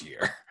of this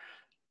year.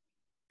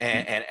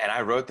 And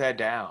I wrote that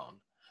down.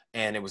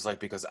 And it was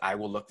because I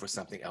will look for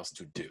something else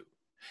to do.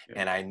 Yeah.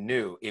 And I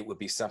knew it would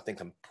be something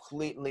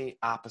completely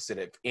opposite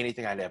of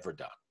anything I'd ever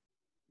done.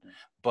 Yeah.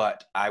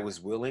 But I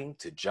was willing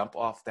to jump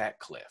off that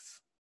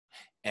cliff.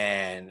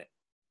 And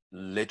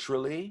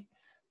literally,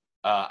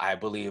 I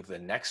believe the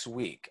next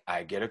week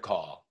I get a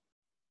call.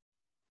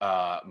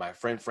 My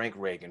friend Frank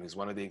Reagan, who's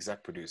one of the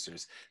exec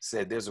producers,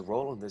 said, there's a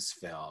role in this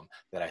film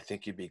that I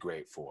think you'd be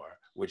great for.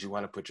 Would you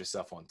want to put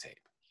yourself on tape?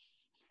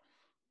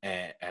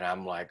 And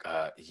I'm like,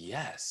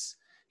 yes.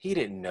 He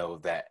didn't know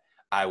that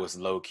I was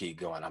low-key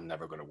going, I'm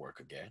never going to work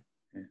again,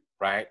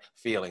 right?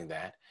 Feeling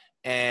that.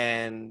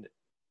 And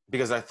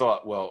because I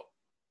thought, well,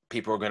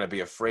 people are going to be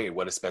afraid.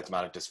 What is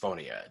spasmodic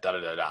dysphonia?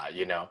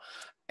 Da-da-da-da,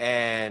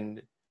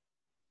 And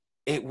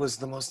it was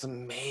the most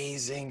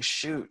amazing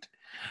shoot,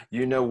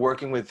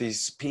 working with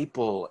these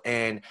people.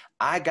 And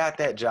I got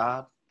that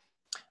job.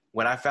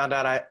 When I found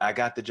out I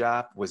got the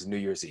job was New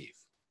Year's Eve.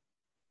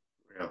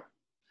 Really?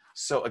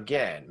 So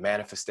again,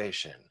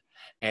 manifestation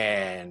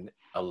and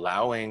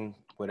allowing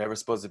whatever's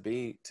supposed to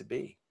be.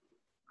 I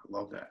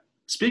love that.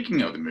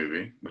 Speaking of the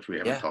movie, which we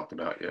haven't talked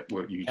about yet,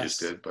 what you just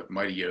did, but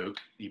Mighty Oak,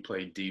 you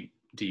played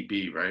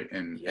DB, right?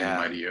 In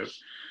Mighty Oak.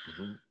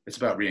 Mm-hmm. It's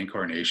about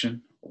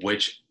reincarnation,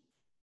 which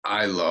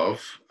I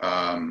love.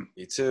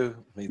 Me too.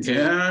 You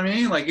know what I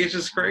mean? It's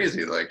just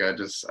crazy.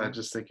 I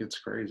just think it's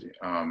crazy.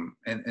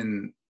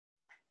 And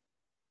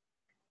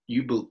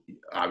you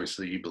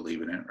obviously you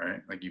believe in it,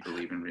 right? You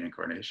believe in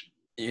reincarnation.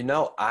 You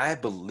know, I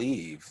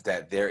believe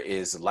that there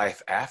is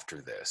life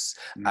after this.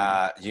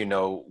 You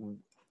know,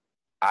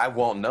 I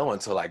won't know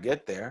until I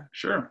get there.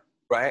 Sure.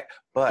 Right.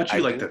 But you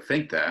like to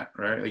think that,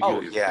 right? Like,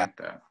 oh, you yeah. think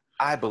that.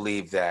 I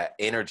believe that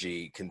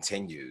energy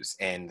continues,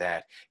 and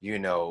that, you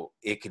know,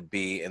 it could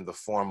be in the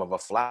form of a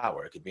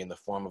flower, it could be in the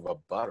form of a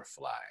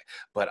butterfly.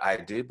 But I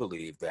do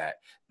believe that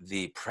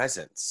the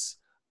presence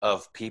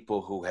of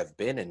people who have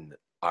been in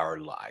our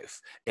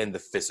life in the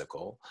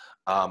physical,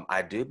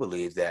 I do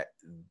believe that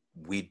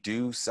we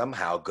do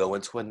somehow go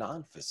into a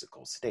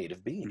non-physical state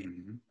of being.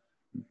 Mm-hmm.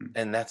 Mm-hmm.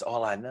 And that's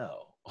all I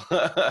know.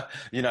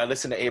 You know, I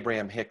listen to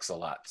Abraham Hicks a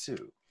lot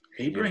too.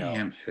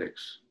 Abraham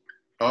Hicks.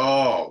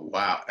 Oh,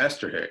 wow.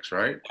 Esther Hicks,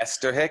 right?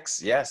 Esther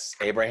Hicks, yes.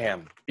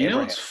 Abraham. You know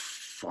what's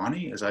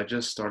funny is I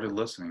just started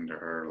listening to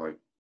her like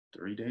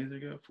 4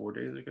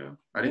 days ago.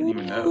 I didn't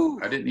even know.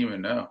 I didn't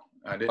even know.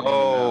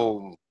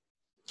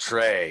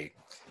 Trey.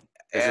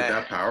 Is it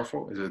that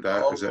powerful? Is it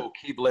that? Is it?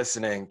 Keep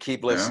listening.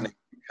 Keep listening,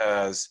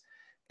 because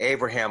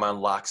Abraham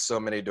unlocks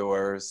so many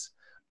doors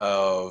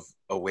of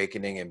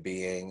awakening and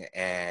being.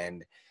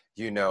 And,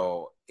 you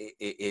know,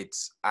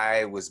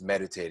 I was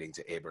meditating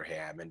to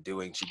Abraham and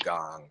doing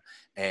Qigong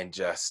and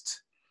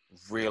just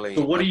really.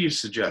 So what do you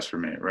suggest for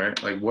me,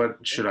 right? Like, what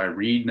should I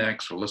read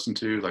next or listen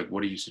to? Like,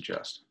 what do you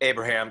suggest?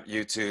 Abraham,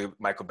 YouTube,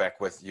 Michael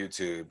Beckwith,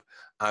 YouTube.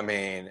 I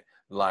mean,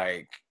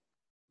 like,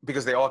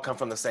 because they all come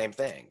from the same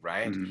thing,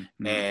 right?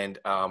 Mm-hmm. And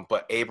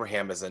but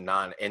Abraham is a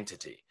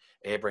non-entity.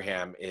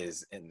 Abraham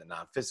is in the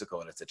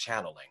non-physical, and it's a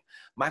channeling.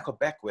 Michael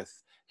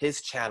Beckwith,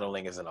 his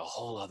channeling is in a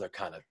whole other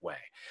kind of way.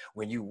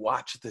 When you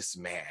watch this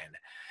man,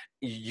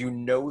 you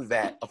know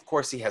that, of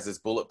course, he has his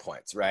bullet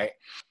points, right?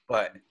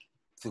 But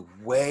the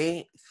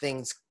way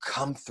things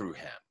come through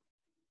him,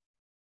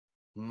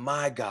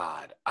 my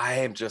God, I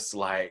am just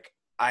like,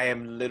 I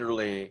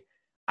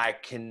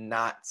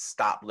cannot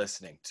stop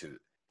listening to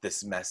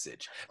this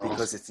message,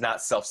 because it's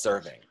not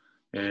self-serving.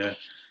 Yeah.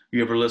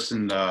 You ever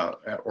listened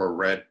or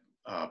read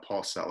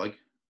Paul Selig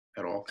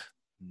at all?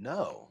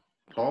 No.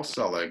 Paul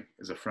Selig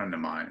is a friend of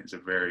mine. He's a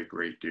very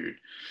great dude.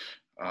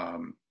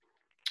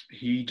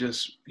 He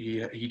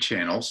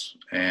channels,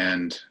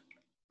 and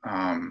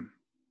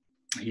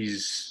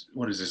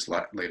what is his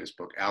latest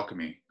book?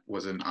 Alchemy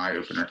was an eye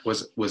opener.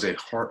 Was a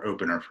heart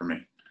opener for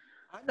me.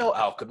 I know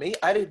Alchemy.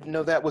 I didn't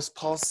know that was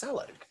Paul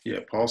Selig. Yeah,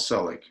 Paul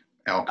Selig.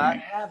 Alchemy. I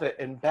have it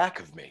in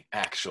back of me,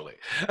 actually.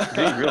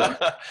 Do you really?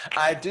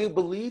 I do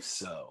believe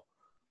so.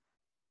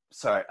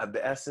 Sorry,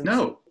 the essence.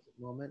 No.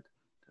 Moment.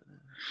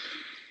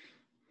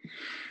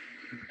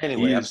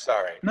 Anyway, I'm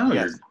sorry. No,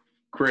 yes. You're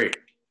great.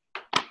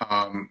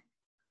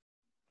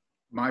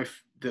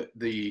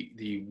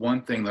 The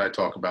one thing that I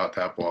talk about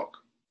that book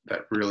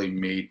that really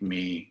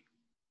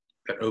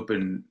that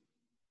opened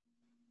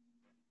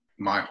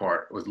my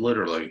heart was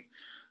literally.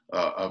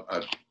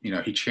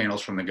 He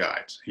channels from the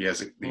guides. He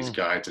has these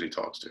guides that he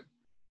talks to.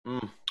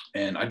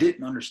 And I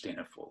didn't understand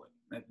it fully.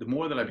 The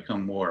more that I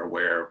become more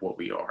aware of what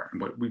we are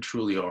and what we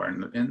truly are,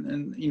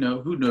 and you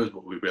know, who knows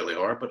what we really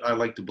are, but I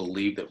like to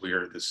believe that we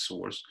are this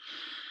source.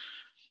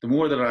 The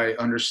more that I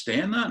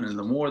understand that, and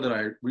the more that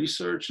I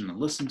research and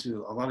listen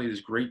to a lot of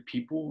these great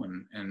people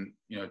and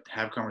you know,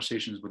 have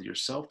conversations with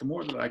yourself, the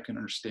more that I can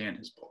understand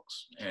his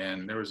books.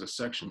 And there was a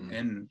section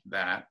in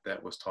that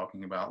was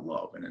talking about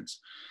love, and it's,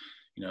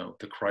 you know,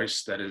 the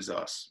Christ that is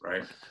us,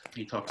 right?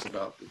 He talks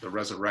about the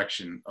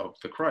resurrection of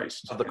the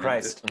Christ. Of the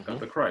Christ.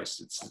 Of the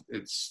Christ.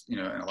 It's, you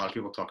know, and a lot of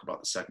people talk about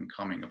the second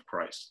coming of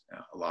Christ.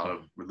 A lot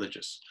of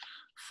religious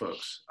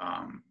folks.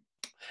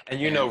 And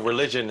you know,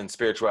 religion and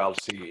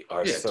spirituality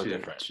are so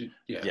different. Two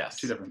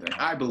different things.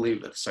 I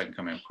believe that the second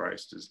coming of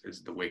Christ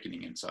is the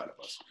awakening inside of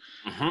us.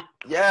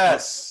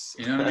 Yes.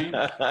 You know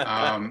what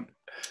I mean?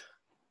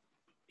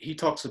 He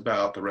talks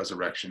about the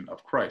resurrection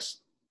of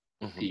Christ.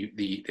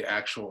 The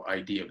actual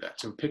idea of that.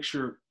 So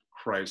picture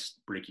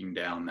Christ breaking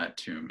down that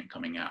tomb and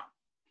coming out,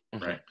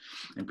 right?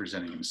 And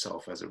presenting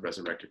himself as a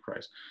resurrected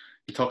Christ.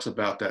 He talks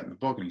about that in the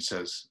book, and he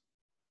says,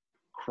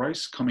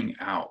 Christ coming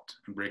out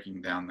and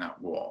breaking down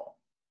that wall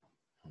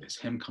is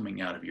him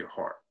coming out of your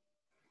heart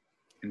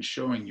and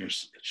showing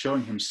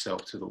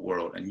himself to the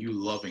world, and you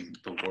loving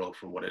the world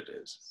for what it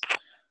is.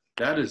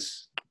 That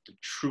is the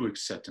true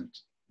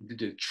acceptance,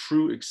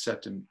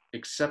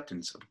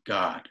 acceptance of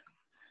God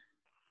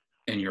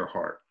in your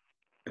heart,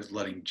 is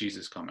letting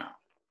Jesus come out.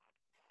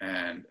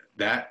 And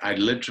that, I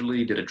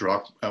literally did a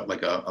drop,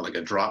 like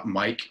a drop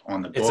mic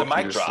on the book. It's a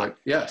mic drop.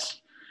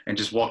 Yes. And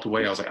just walked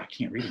away. I was like, I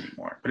can't read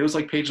anymore. But it was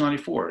like page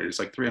 94. It was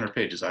like 300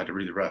 pages. I had to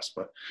read the rest.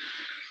 But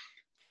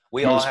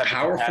we all have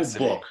powerful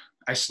book.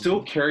 I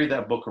still carry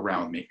that book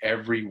around with me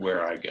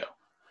everywhere I go.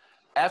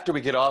 After we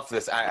get off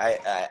this,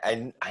 I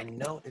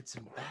know it's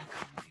in back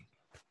of me.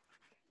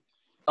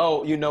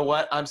 Oh, you know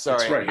what? I'm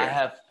sorry. It's right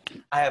here.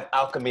 I have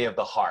Alchemy of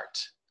the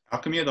Heart.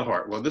 Alchemy of the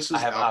Heart. Well, this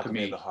is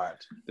Alchemy of the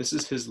Heart. This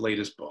is his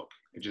latest book.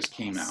 It just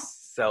came out.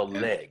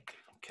 Selig.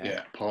 Okay.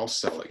 Yeah, Paul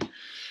Selig.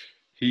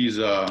 He's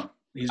been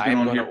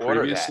on here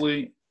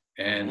previously,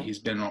 and he's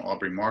been on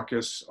Aubrey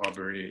Marcus.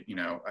 Aubrey, you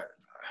know,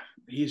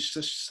 he's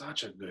just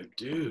such a good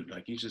dude.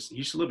 Like he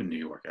used to live in New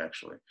York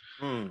actually.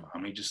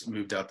 He just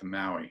moved out to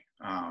Maui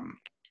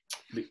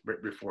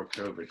before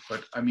COVID.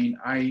 But I mean,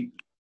 I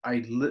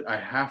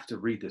have to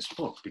read this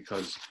book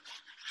because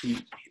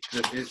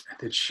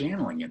the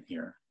channeling in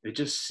here, it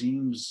just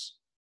seems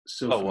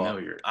so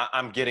familiar. Well,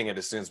 I'm getting it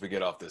as soon as we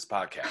get off this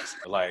podcast.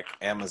 Like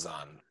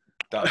Amazon,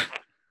 done.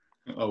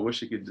 I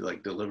wish I could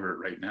like deliver it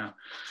right now.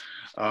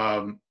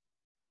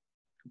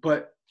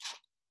 But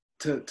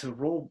to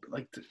roll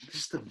like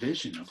just the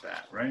vision of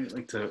that, right?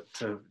 Like to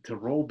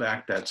roll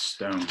back that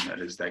stone that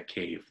is that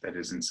cave that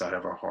is inside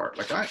of our heart.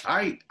 Like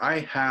I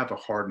have a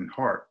hardened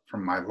heart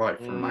from my life,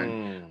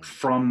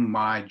 from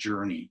my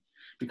journey,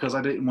 because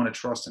I didn't want to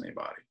trust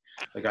anybody.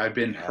 Like I've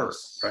been hurt,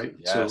 right?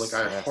 So like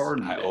I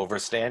hardened it. I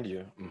overstand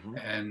you.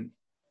 And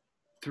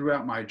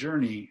throughout my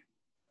journey,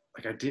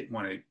 like I didn't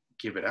want to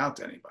give it out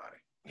to anybody.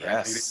 Right?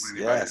 I didn't want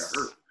anybody to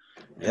hurt.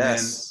 And then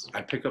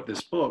I pick up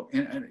this book,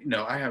 and you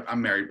know,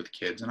 I'm married with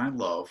kids, and I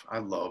love,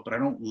 but I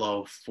don't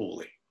love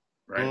fully,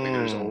 right? Like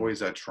there's always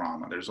that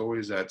trauma. There's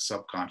always that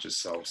subconscious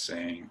self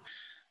saying,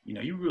 you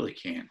know, you really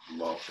can't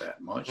love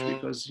that much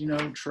because, you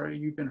know, Trey,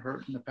 you've been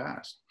hurt in the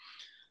past.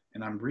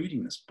 And I'm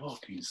reading this book,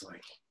 and he's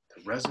like,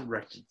 the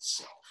resurrected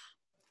self,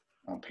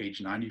 on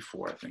page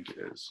 94, I think it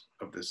is,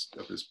 of this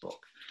book.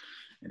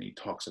 And he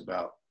talks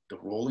about the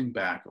rolling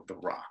back of the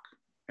rock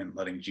and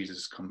letting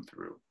Jesus come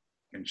through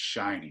and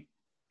shining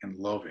and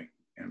loving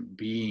and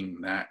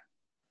being that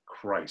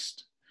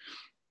Christ.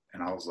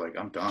 And I was like,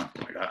 I'm done.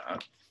 Like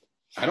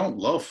I don't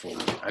love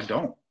fully. I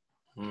don't.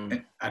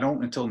 And I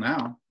don't until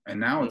now. And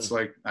now it's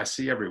like I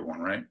see everyone,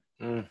 right?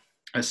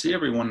 I see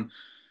everyone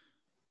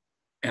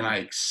and I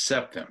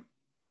accept them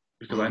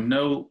because I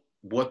know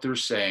what they're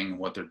saying,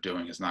 what they're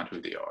doing is not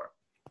who they are.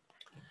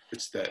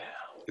 It's the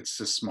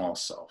small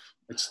self.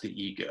 It's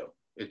the ego.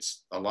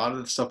 It's a lot of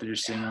the stuff that you're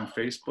seeing on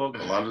Facebook,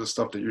 a lot of the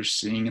stuff that you're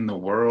seeing in the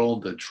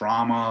world, the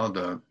trauma,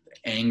 the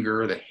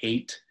anger, the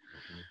hate.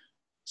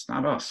 It's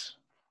not us.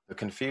 The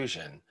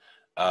confusion.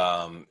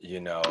 You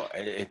know,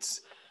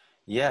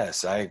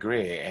 yes, I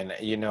agree. And,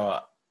 you know,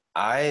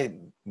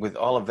 with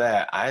all of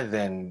that,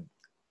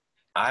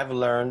 I've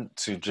learned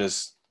to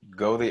just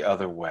go the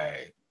other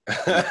way.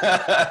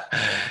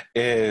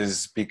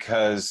 Is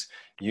because,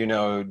 you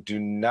know, do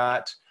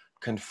not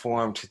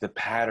conform to the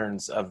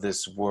patterns of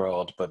this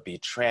world, but be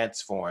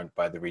transformed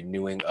by the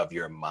renewing of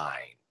your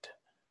mind.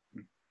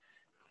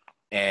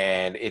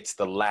 And it's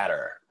the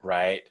latter,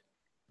 right?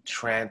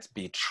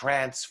 Be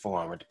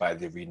transformed by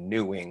the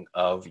renewing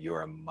of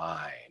your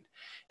mind.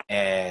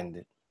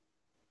 And,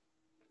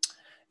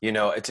 you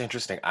know, it's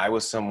interesting. I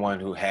was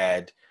someone who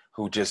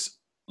just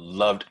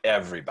loved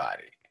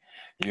everybody,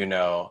 you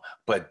know,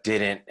 but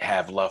didn't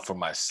have love for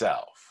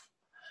myself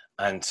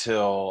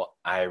until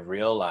I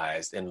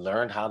realized and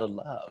learned how to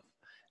love.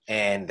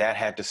 And that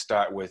had to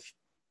start with,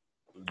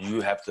 you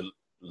have to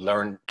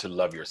learn to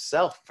love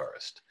yourself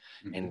first.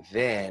 And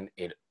then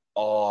it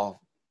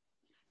all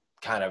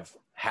kind of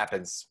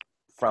happens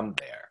from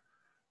there,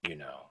 you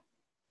know.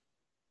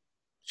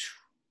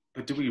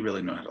 But do we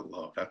really know how to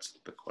love? That's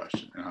the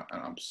question. And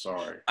I'm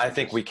sorry. I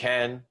think we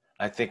can.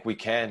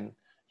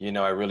 You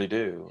know, I really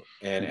do.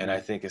 And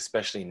I think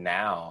especially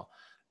now,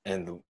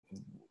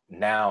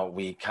 now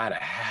we kind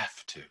of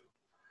have to,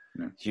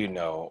 you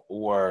know,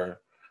 or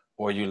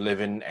you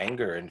live in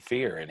anger and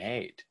fear and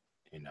hate,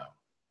 you know.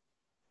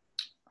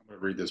 I'm going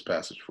to read this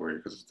passage for you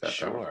because it's that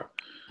powerful.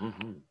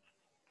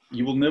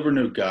 You will never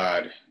know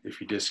God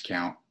if you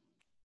discount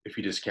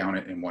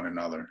it in one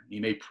another.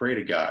 You may pray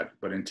to God,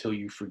 but until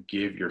you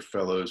forgive your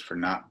fellows for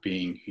not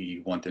being who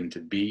you want them to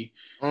be,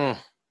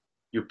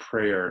 your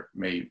prayer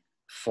may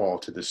fall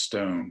to the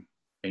stone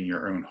in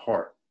your own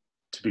heart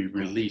to be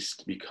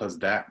released, because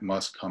that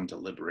must come to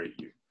liberate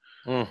you.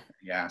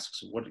 He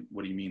asks, what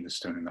do you mean the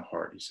stone in the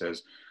heart? He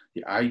says,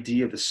 the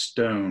idea of the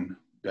stone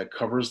that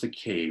covers the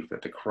cave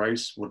that the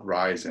Christ would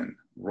rise in.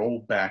 Roll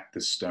back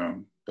the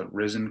stone, the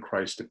risen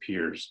Christ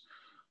appears.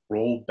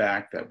 Roll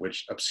back that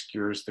which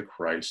obscures the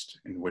Christ,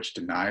 and which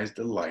denies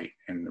the light,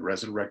 and the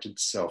resurrected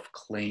self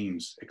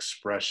claims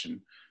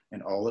expression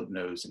in all it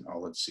knows and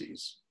all it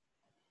sees.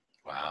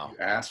 Wow. You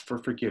ask for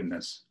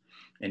forgiveness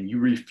and you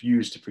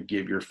refuse to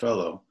forgive your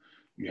fellow.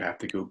 You have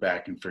to go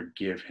back and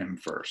forgive him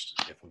first.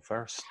 Forgive him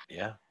first.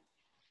 Yeah.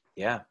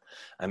 Yeah.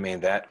 I mean,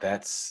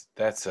 that's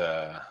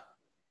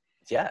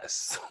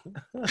yes.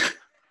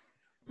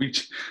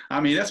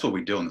 That's what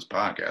we do on this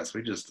podcast.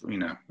 We just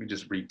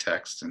read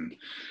texts and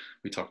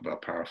we talk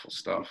about powerful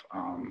stuff.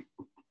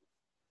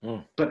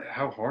 But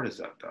how hard is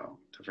that though,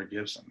 to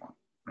forgive someone,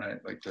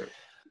 right? Like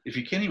if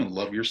you can't even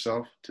love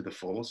yourself to the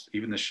fullest,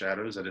 even the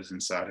shadows that is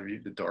inside of you,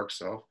 the dark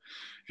self,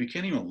 if you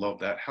can't even love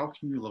that, how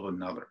can you love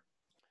another?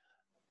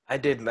 I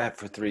did that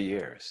for 3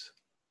 years.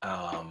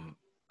 I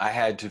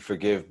had to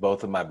forgive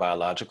both of my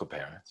biological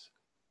parents,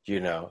 you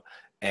know,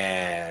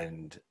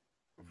 and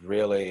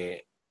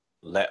really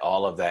let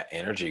all of that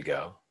energy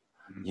go,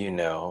 you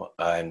know,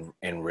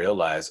 and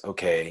realize,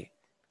 okay,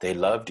 they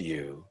loved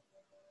you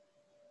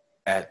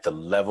at the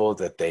level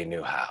that they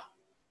knew how.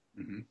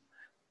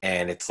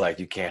 And it's like,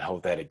 you can't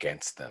hold that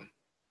against them.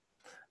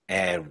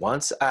 And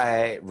once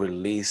I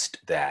released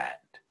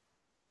that,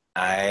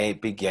 I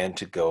began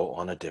to go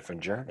on a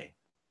different journey.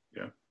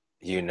 Yeah.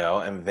 You know,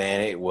 and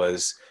then it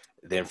was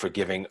then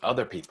forgiving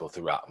other people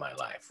throughout my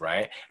life,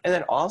 right? And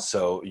then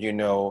also, you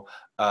know,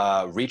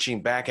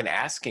 reaching back and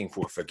asking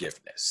for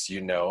forgiveness,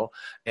 you know,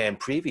 in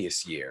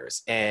previous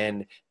years,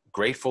 and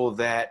grateful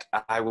that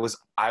I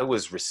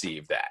was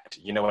received that,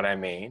 you know what I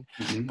mean?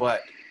 Mm-hmm.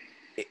 But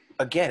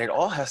again, it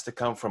all has to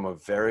come from a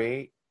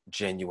very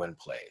genuine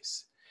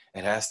place.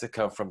 It has to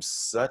come from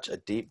such a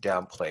deep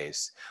down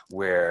place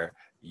where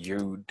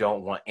you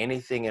don't want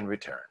anything in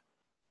return,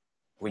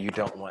 where you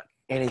don't want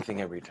anything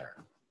in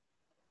return,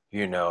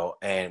 you know,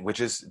 and which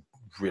is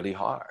really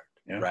hard,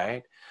 yeah.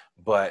 right?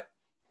 But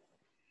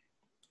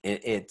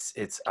it's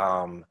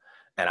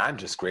and I'm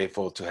just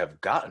grateful to have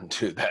gotten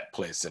to that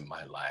place in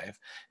my life.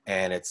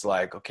 And it's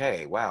like,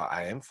 okay, wow,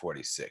 I am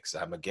 46.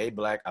 I'm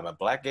a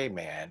black gay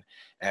man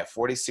at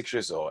 46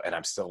 years old, and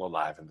I'm still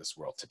alive in this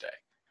world today.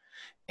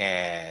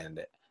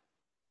 And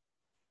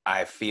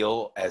I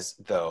feel as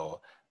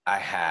though I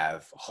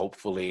have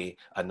hopefully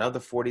another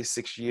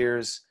 46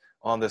 years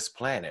on this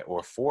planet,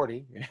 or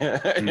 40,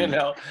 you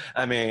know,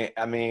 I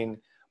mean,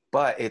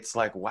 but it's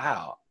like,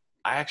 wow,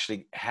 I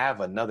actually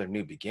have another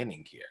new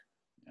beginning here,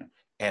 yeah.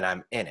 And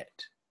I'm in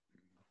it.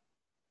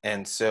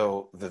 And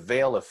so the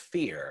veil of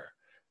fear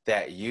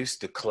that used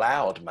to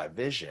cloud my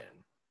vision,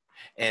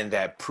 and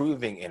that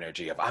proving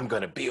energy of, I'm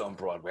going to be on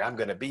Broadway, I'm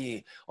going to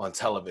be on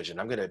television,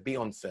 I'm going to be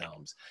on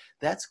films,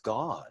 that's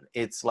gone.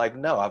 It's like,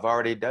 no, I've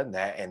already done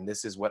that, and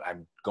this is what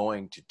I'm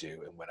going to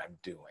do and what I'm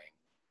doing.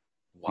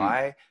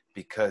 Why?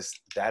 Because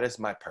that is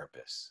my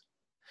purpose.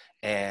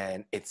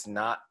 And it's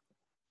not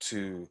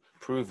to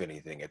prove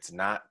anything. It's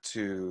not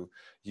to,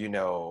 you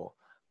know,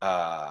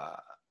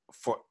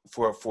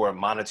 for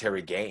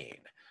monetary gain.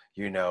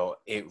 You know,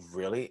 it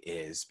really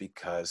is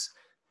because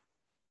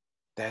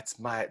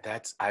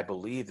I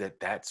believe that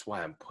that's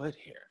why I'm put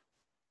here.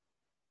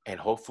 And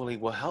hopefully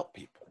will help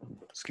people.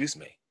 Excuse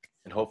me.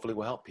 And hopefully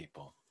will help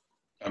people.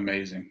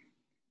 Amazing.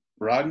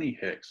 Rodney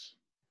Hicks.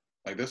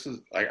 Like, this is,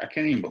 like, I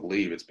can't even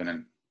believe it's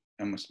been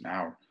almost an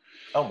hour.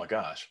 Oh my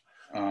gosh.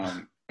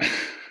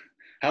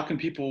 How can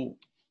people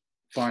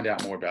find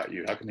out more about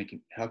you? How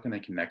can they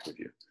connect with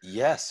you?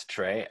 Yes,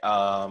 Trey.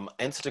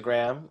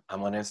 Instagram.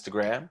 I'm on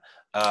Instagram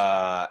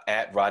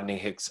at Rodney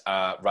Hicks.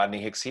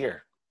 Rodney Hicks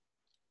here.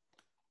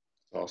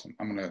 Awesome.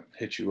 I'm gonna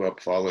hit you up,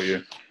 follow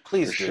you.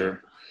 Please do.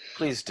 Sure.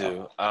 Please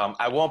do.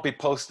 I won't be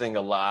posting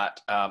a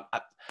lot.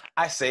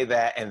 I say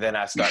that and then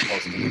I start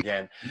posting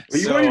again.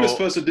 Well, you weren't even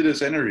supposed to do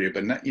this interview,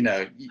 but not, you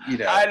know.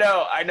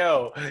 I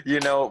know. You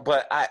know,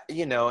 but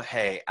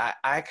hey,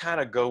 I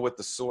kind of go with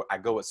the source. I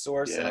go with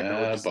source, and I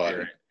go with the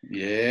spirit.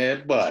 Yeah,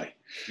 buddy.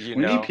 We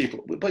need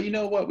people, but you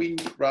know what?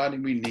 Rodney,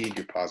 we need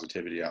your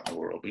positivity out in the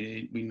world.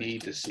 We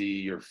need to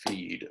see your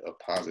feed of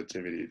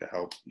positivity to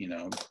help, you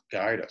know,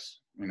 guide us.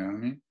 You know what I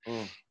mean?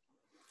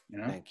 You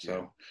know. Thank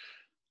you.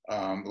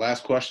 So,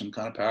 last question,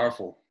 kind of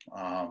powerful.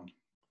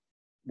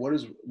 What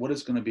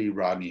is going to be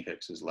Rodney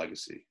Hicks's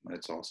legacy when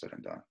it's all said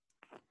and done?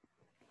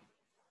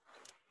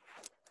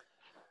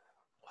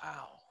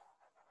 Wow.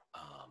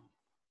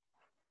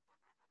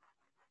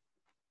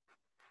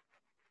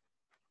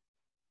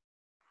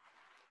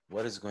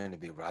 What is going to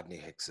be Rodney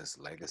Hicks's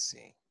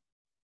legacy?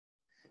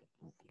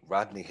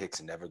 Rodney Hicks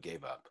never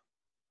gave up.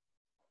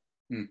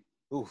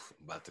 Oof,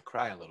 I'm about to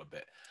cry a little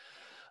bit.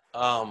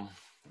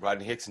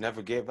 Rodney Hicks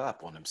never gave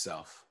up on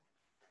himself.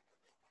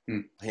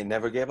 He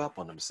never gave up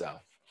on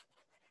himself.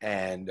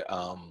 And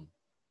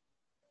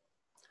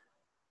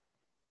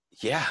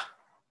yeah,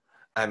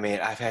 I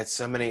mean, I've had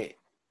so many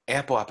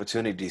ample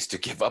opportunities to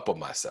give up on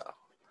myself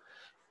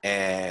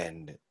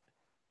and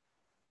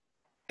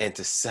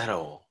to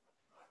settle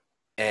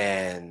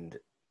and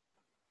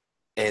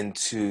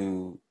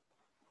to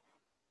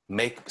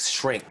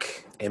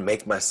shrink and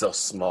make myself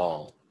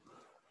small.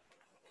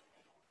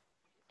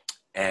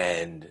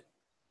 And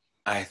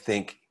I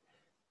think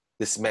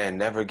this man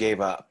never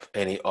gave up,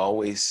 and he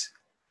always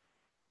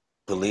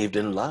believed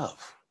in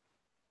love.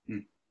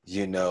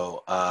 You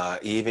know,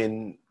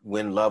 even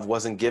when love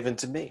wasn't given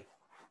to me.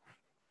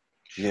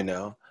 You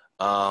know,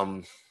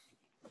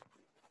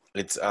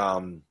 it's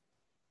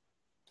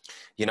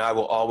you know, I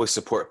will always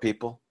support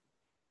people.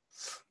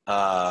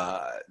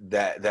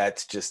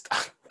 That's just,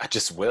 I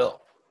just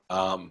will.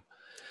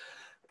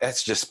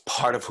 That's just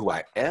part of who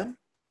I am.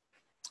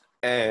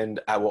 And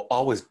I will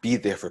always be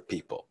there for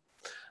people.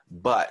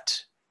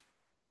 But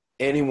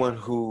anyone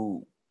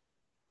who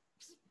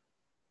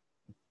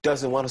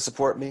doesn't want to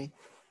support me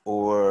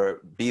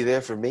or be there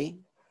for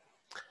me,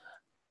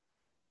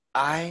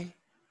 I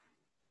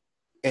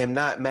am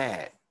not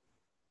mad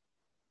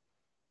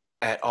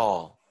at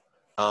all.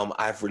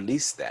 I've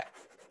released that.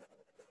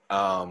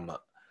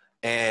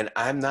 And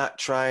I'm not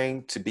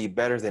trying to be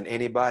better than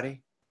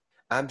anybody.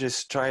 I'm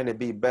just trying to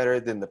be better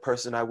than the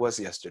person I was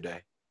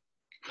yesterday.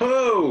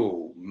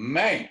 Oh,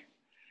 man.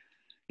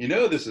 You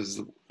know, this is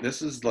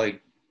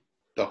like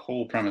the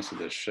whole premise of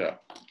this show.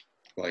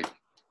 Like,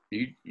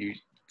 you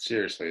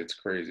seriously, it's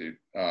crazy.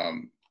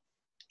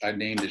 I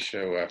named a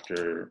show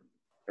after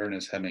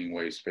Ernest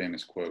Hemingway's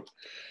famous quote.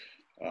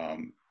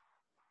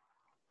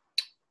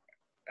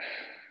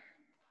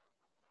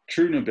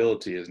 True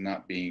nobility is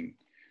not being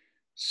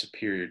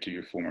superior to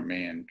your former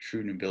man.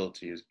 True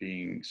nobility is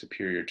being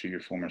superior to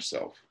your former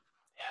self.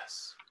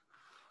 Yes.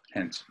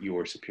 Hence,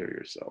 your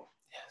superior self.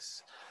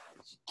 Yes.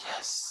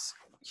 Yes.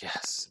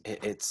 Yes.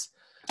 It's,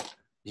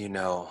 you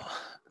know,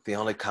 the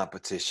only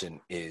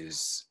competition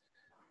is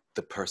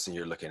the person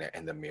you're looking at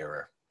in the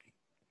mirror.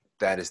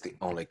 That is the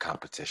only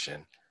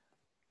competition,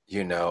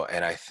 you know,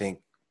 and I think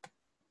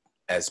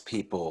as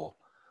people,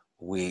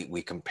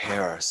 we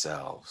compare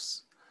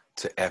ourselves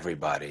to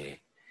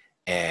everybody.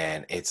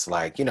 And it's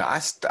like, you know, I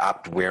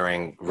stopped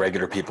wearing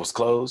regular people's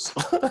clothes.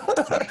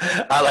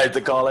 I like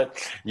to call it,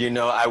 you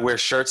know, I wear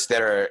shirts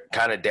that are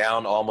kind of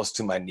down almost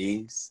to my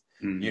knees,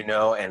 you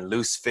know, and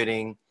loose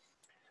fitting,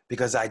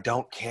 because I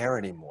don't care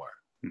anymore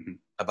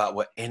about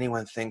what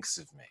anyone thinks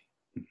of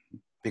me,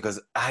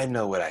 because I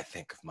know what I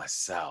think of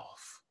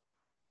myself.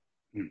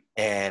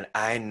 And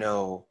I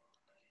know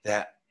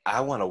that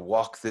I want to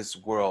walk this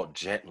world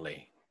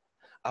gently.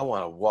 I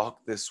want to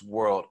walk this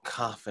world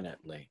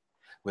confidently,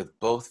 with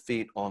both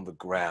feet on the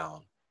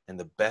ground, in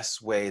the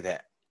best way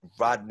that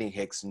Rodney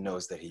Hicks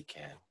knows that he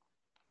can.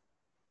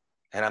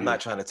 And I'm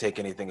not trying to take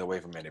anything away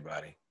from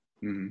anybody.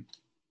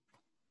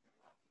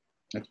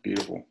 That's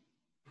beautiful.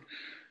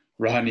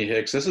 Rodney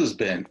Hicks, this has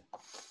been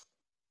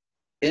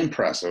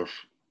impressive.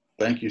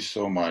 Thank you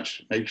so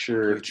much. Make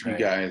sure you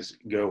guys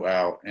go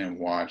out and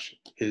watch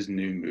his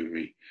new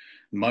movie,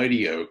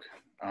 Mighty Oak.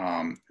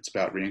 It's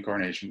about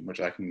reincarnation, which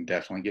I can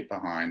definitely get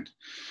behind.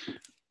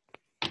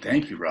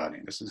 Thank you, Rodney.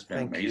 This has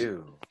been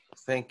amazing.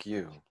 Thank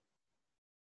you.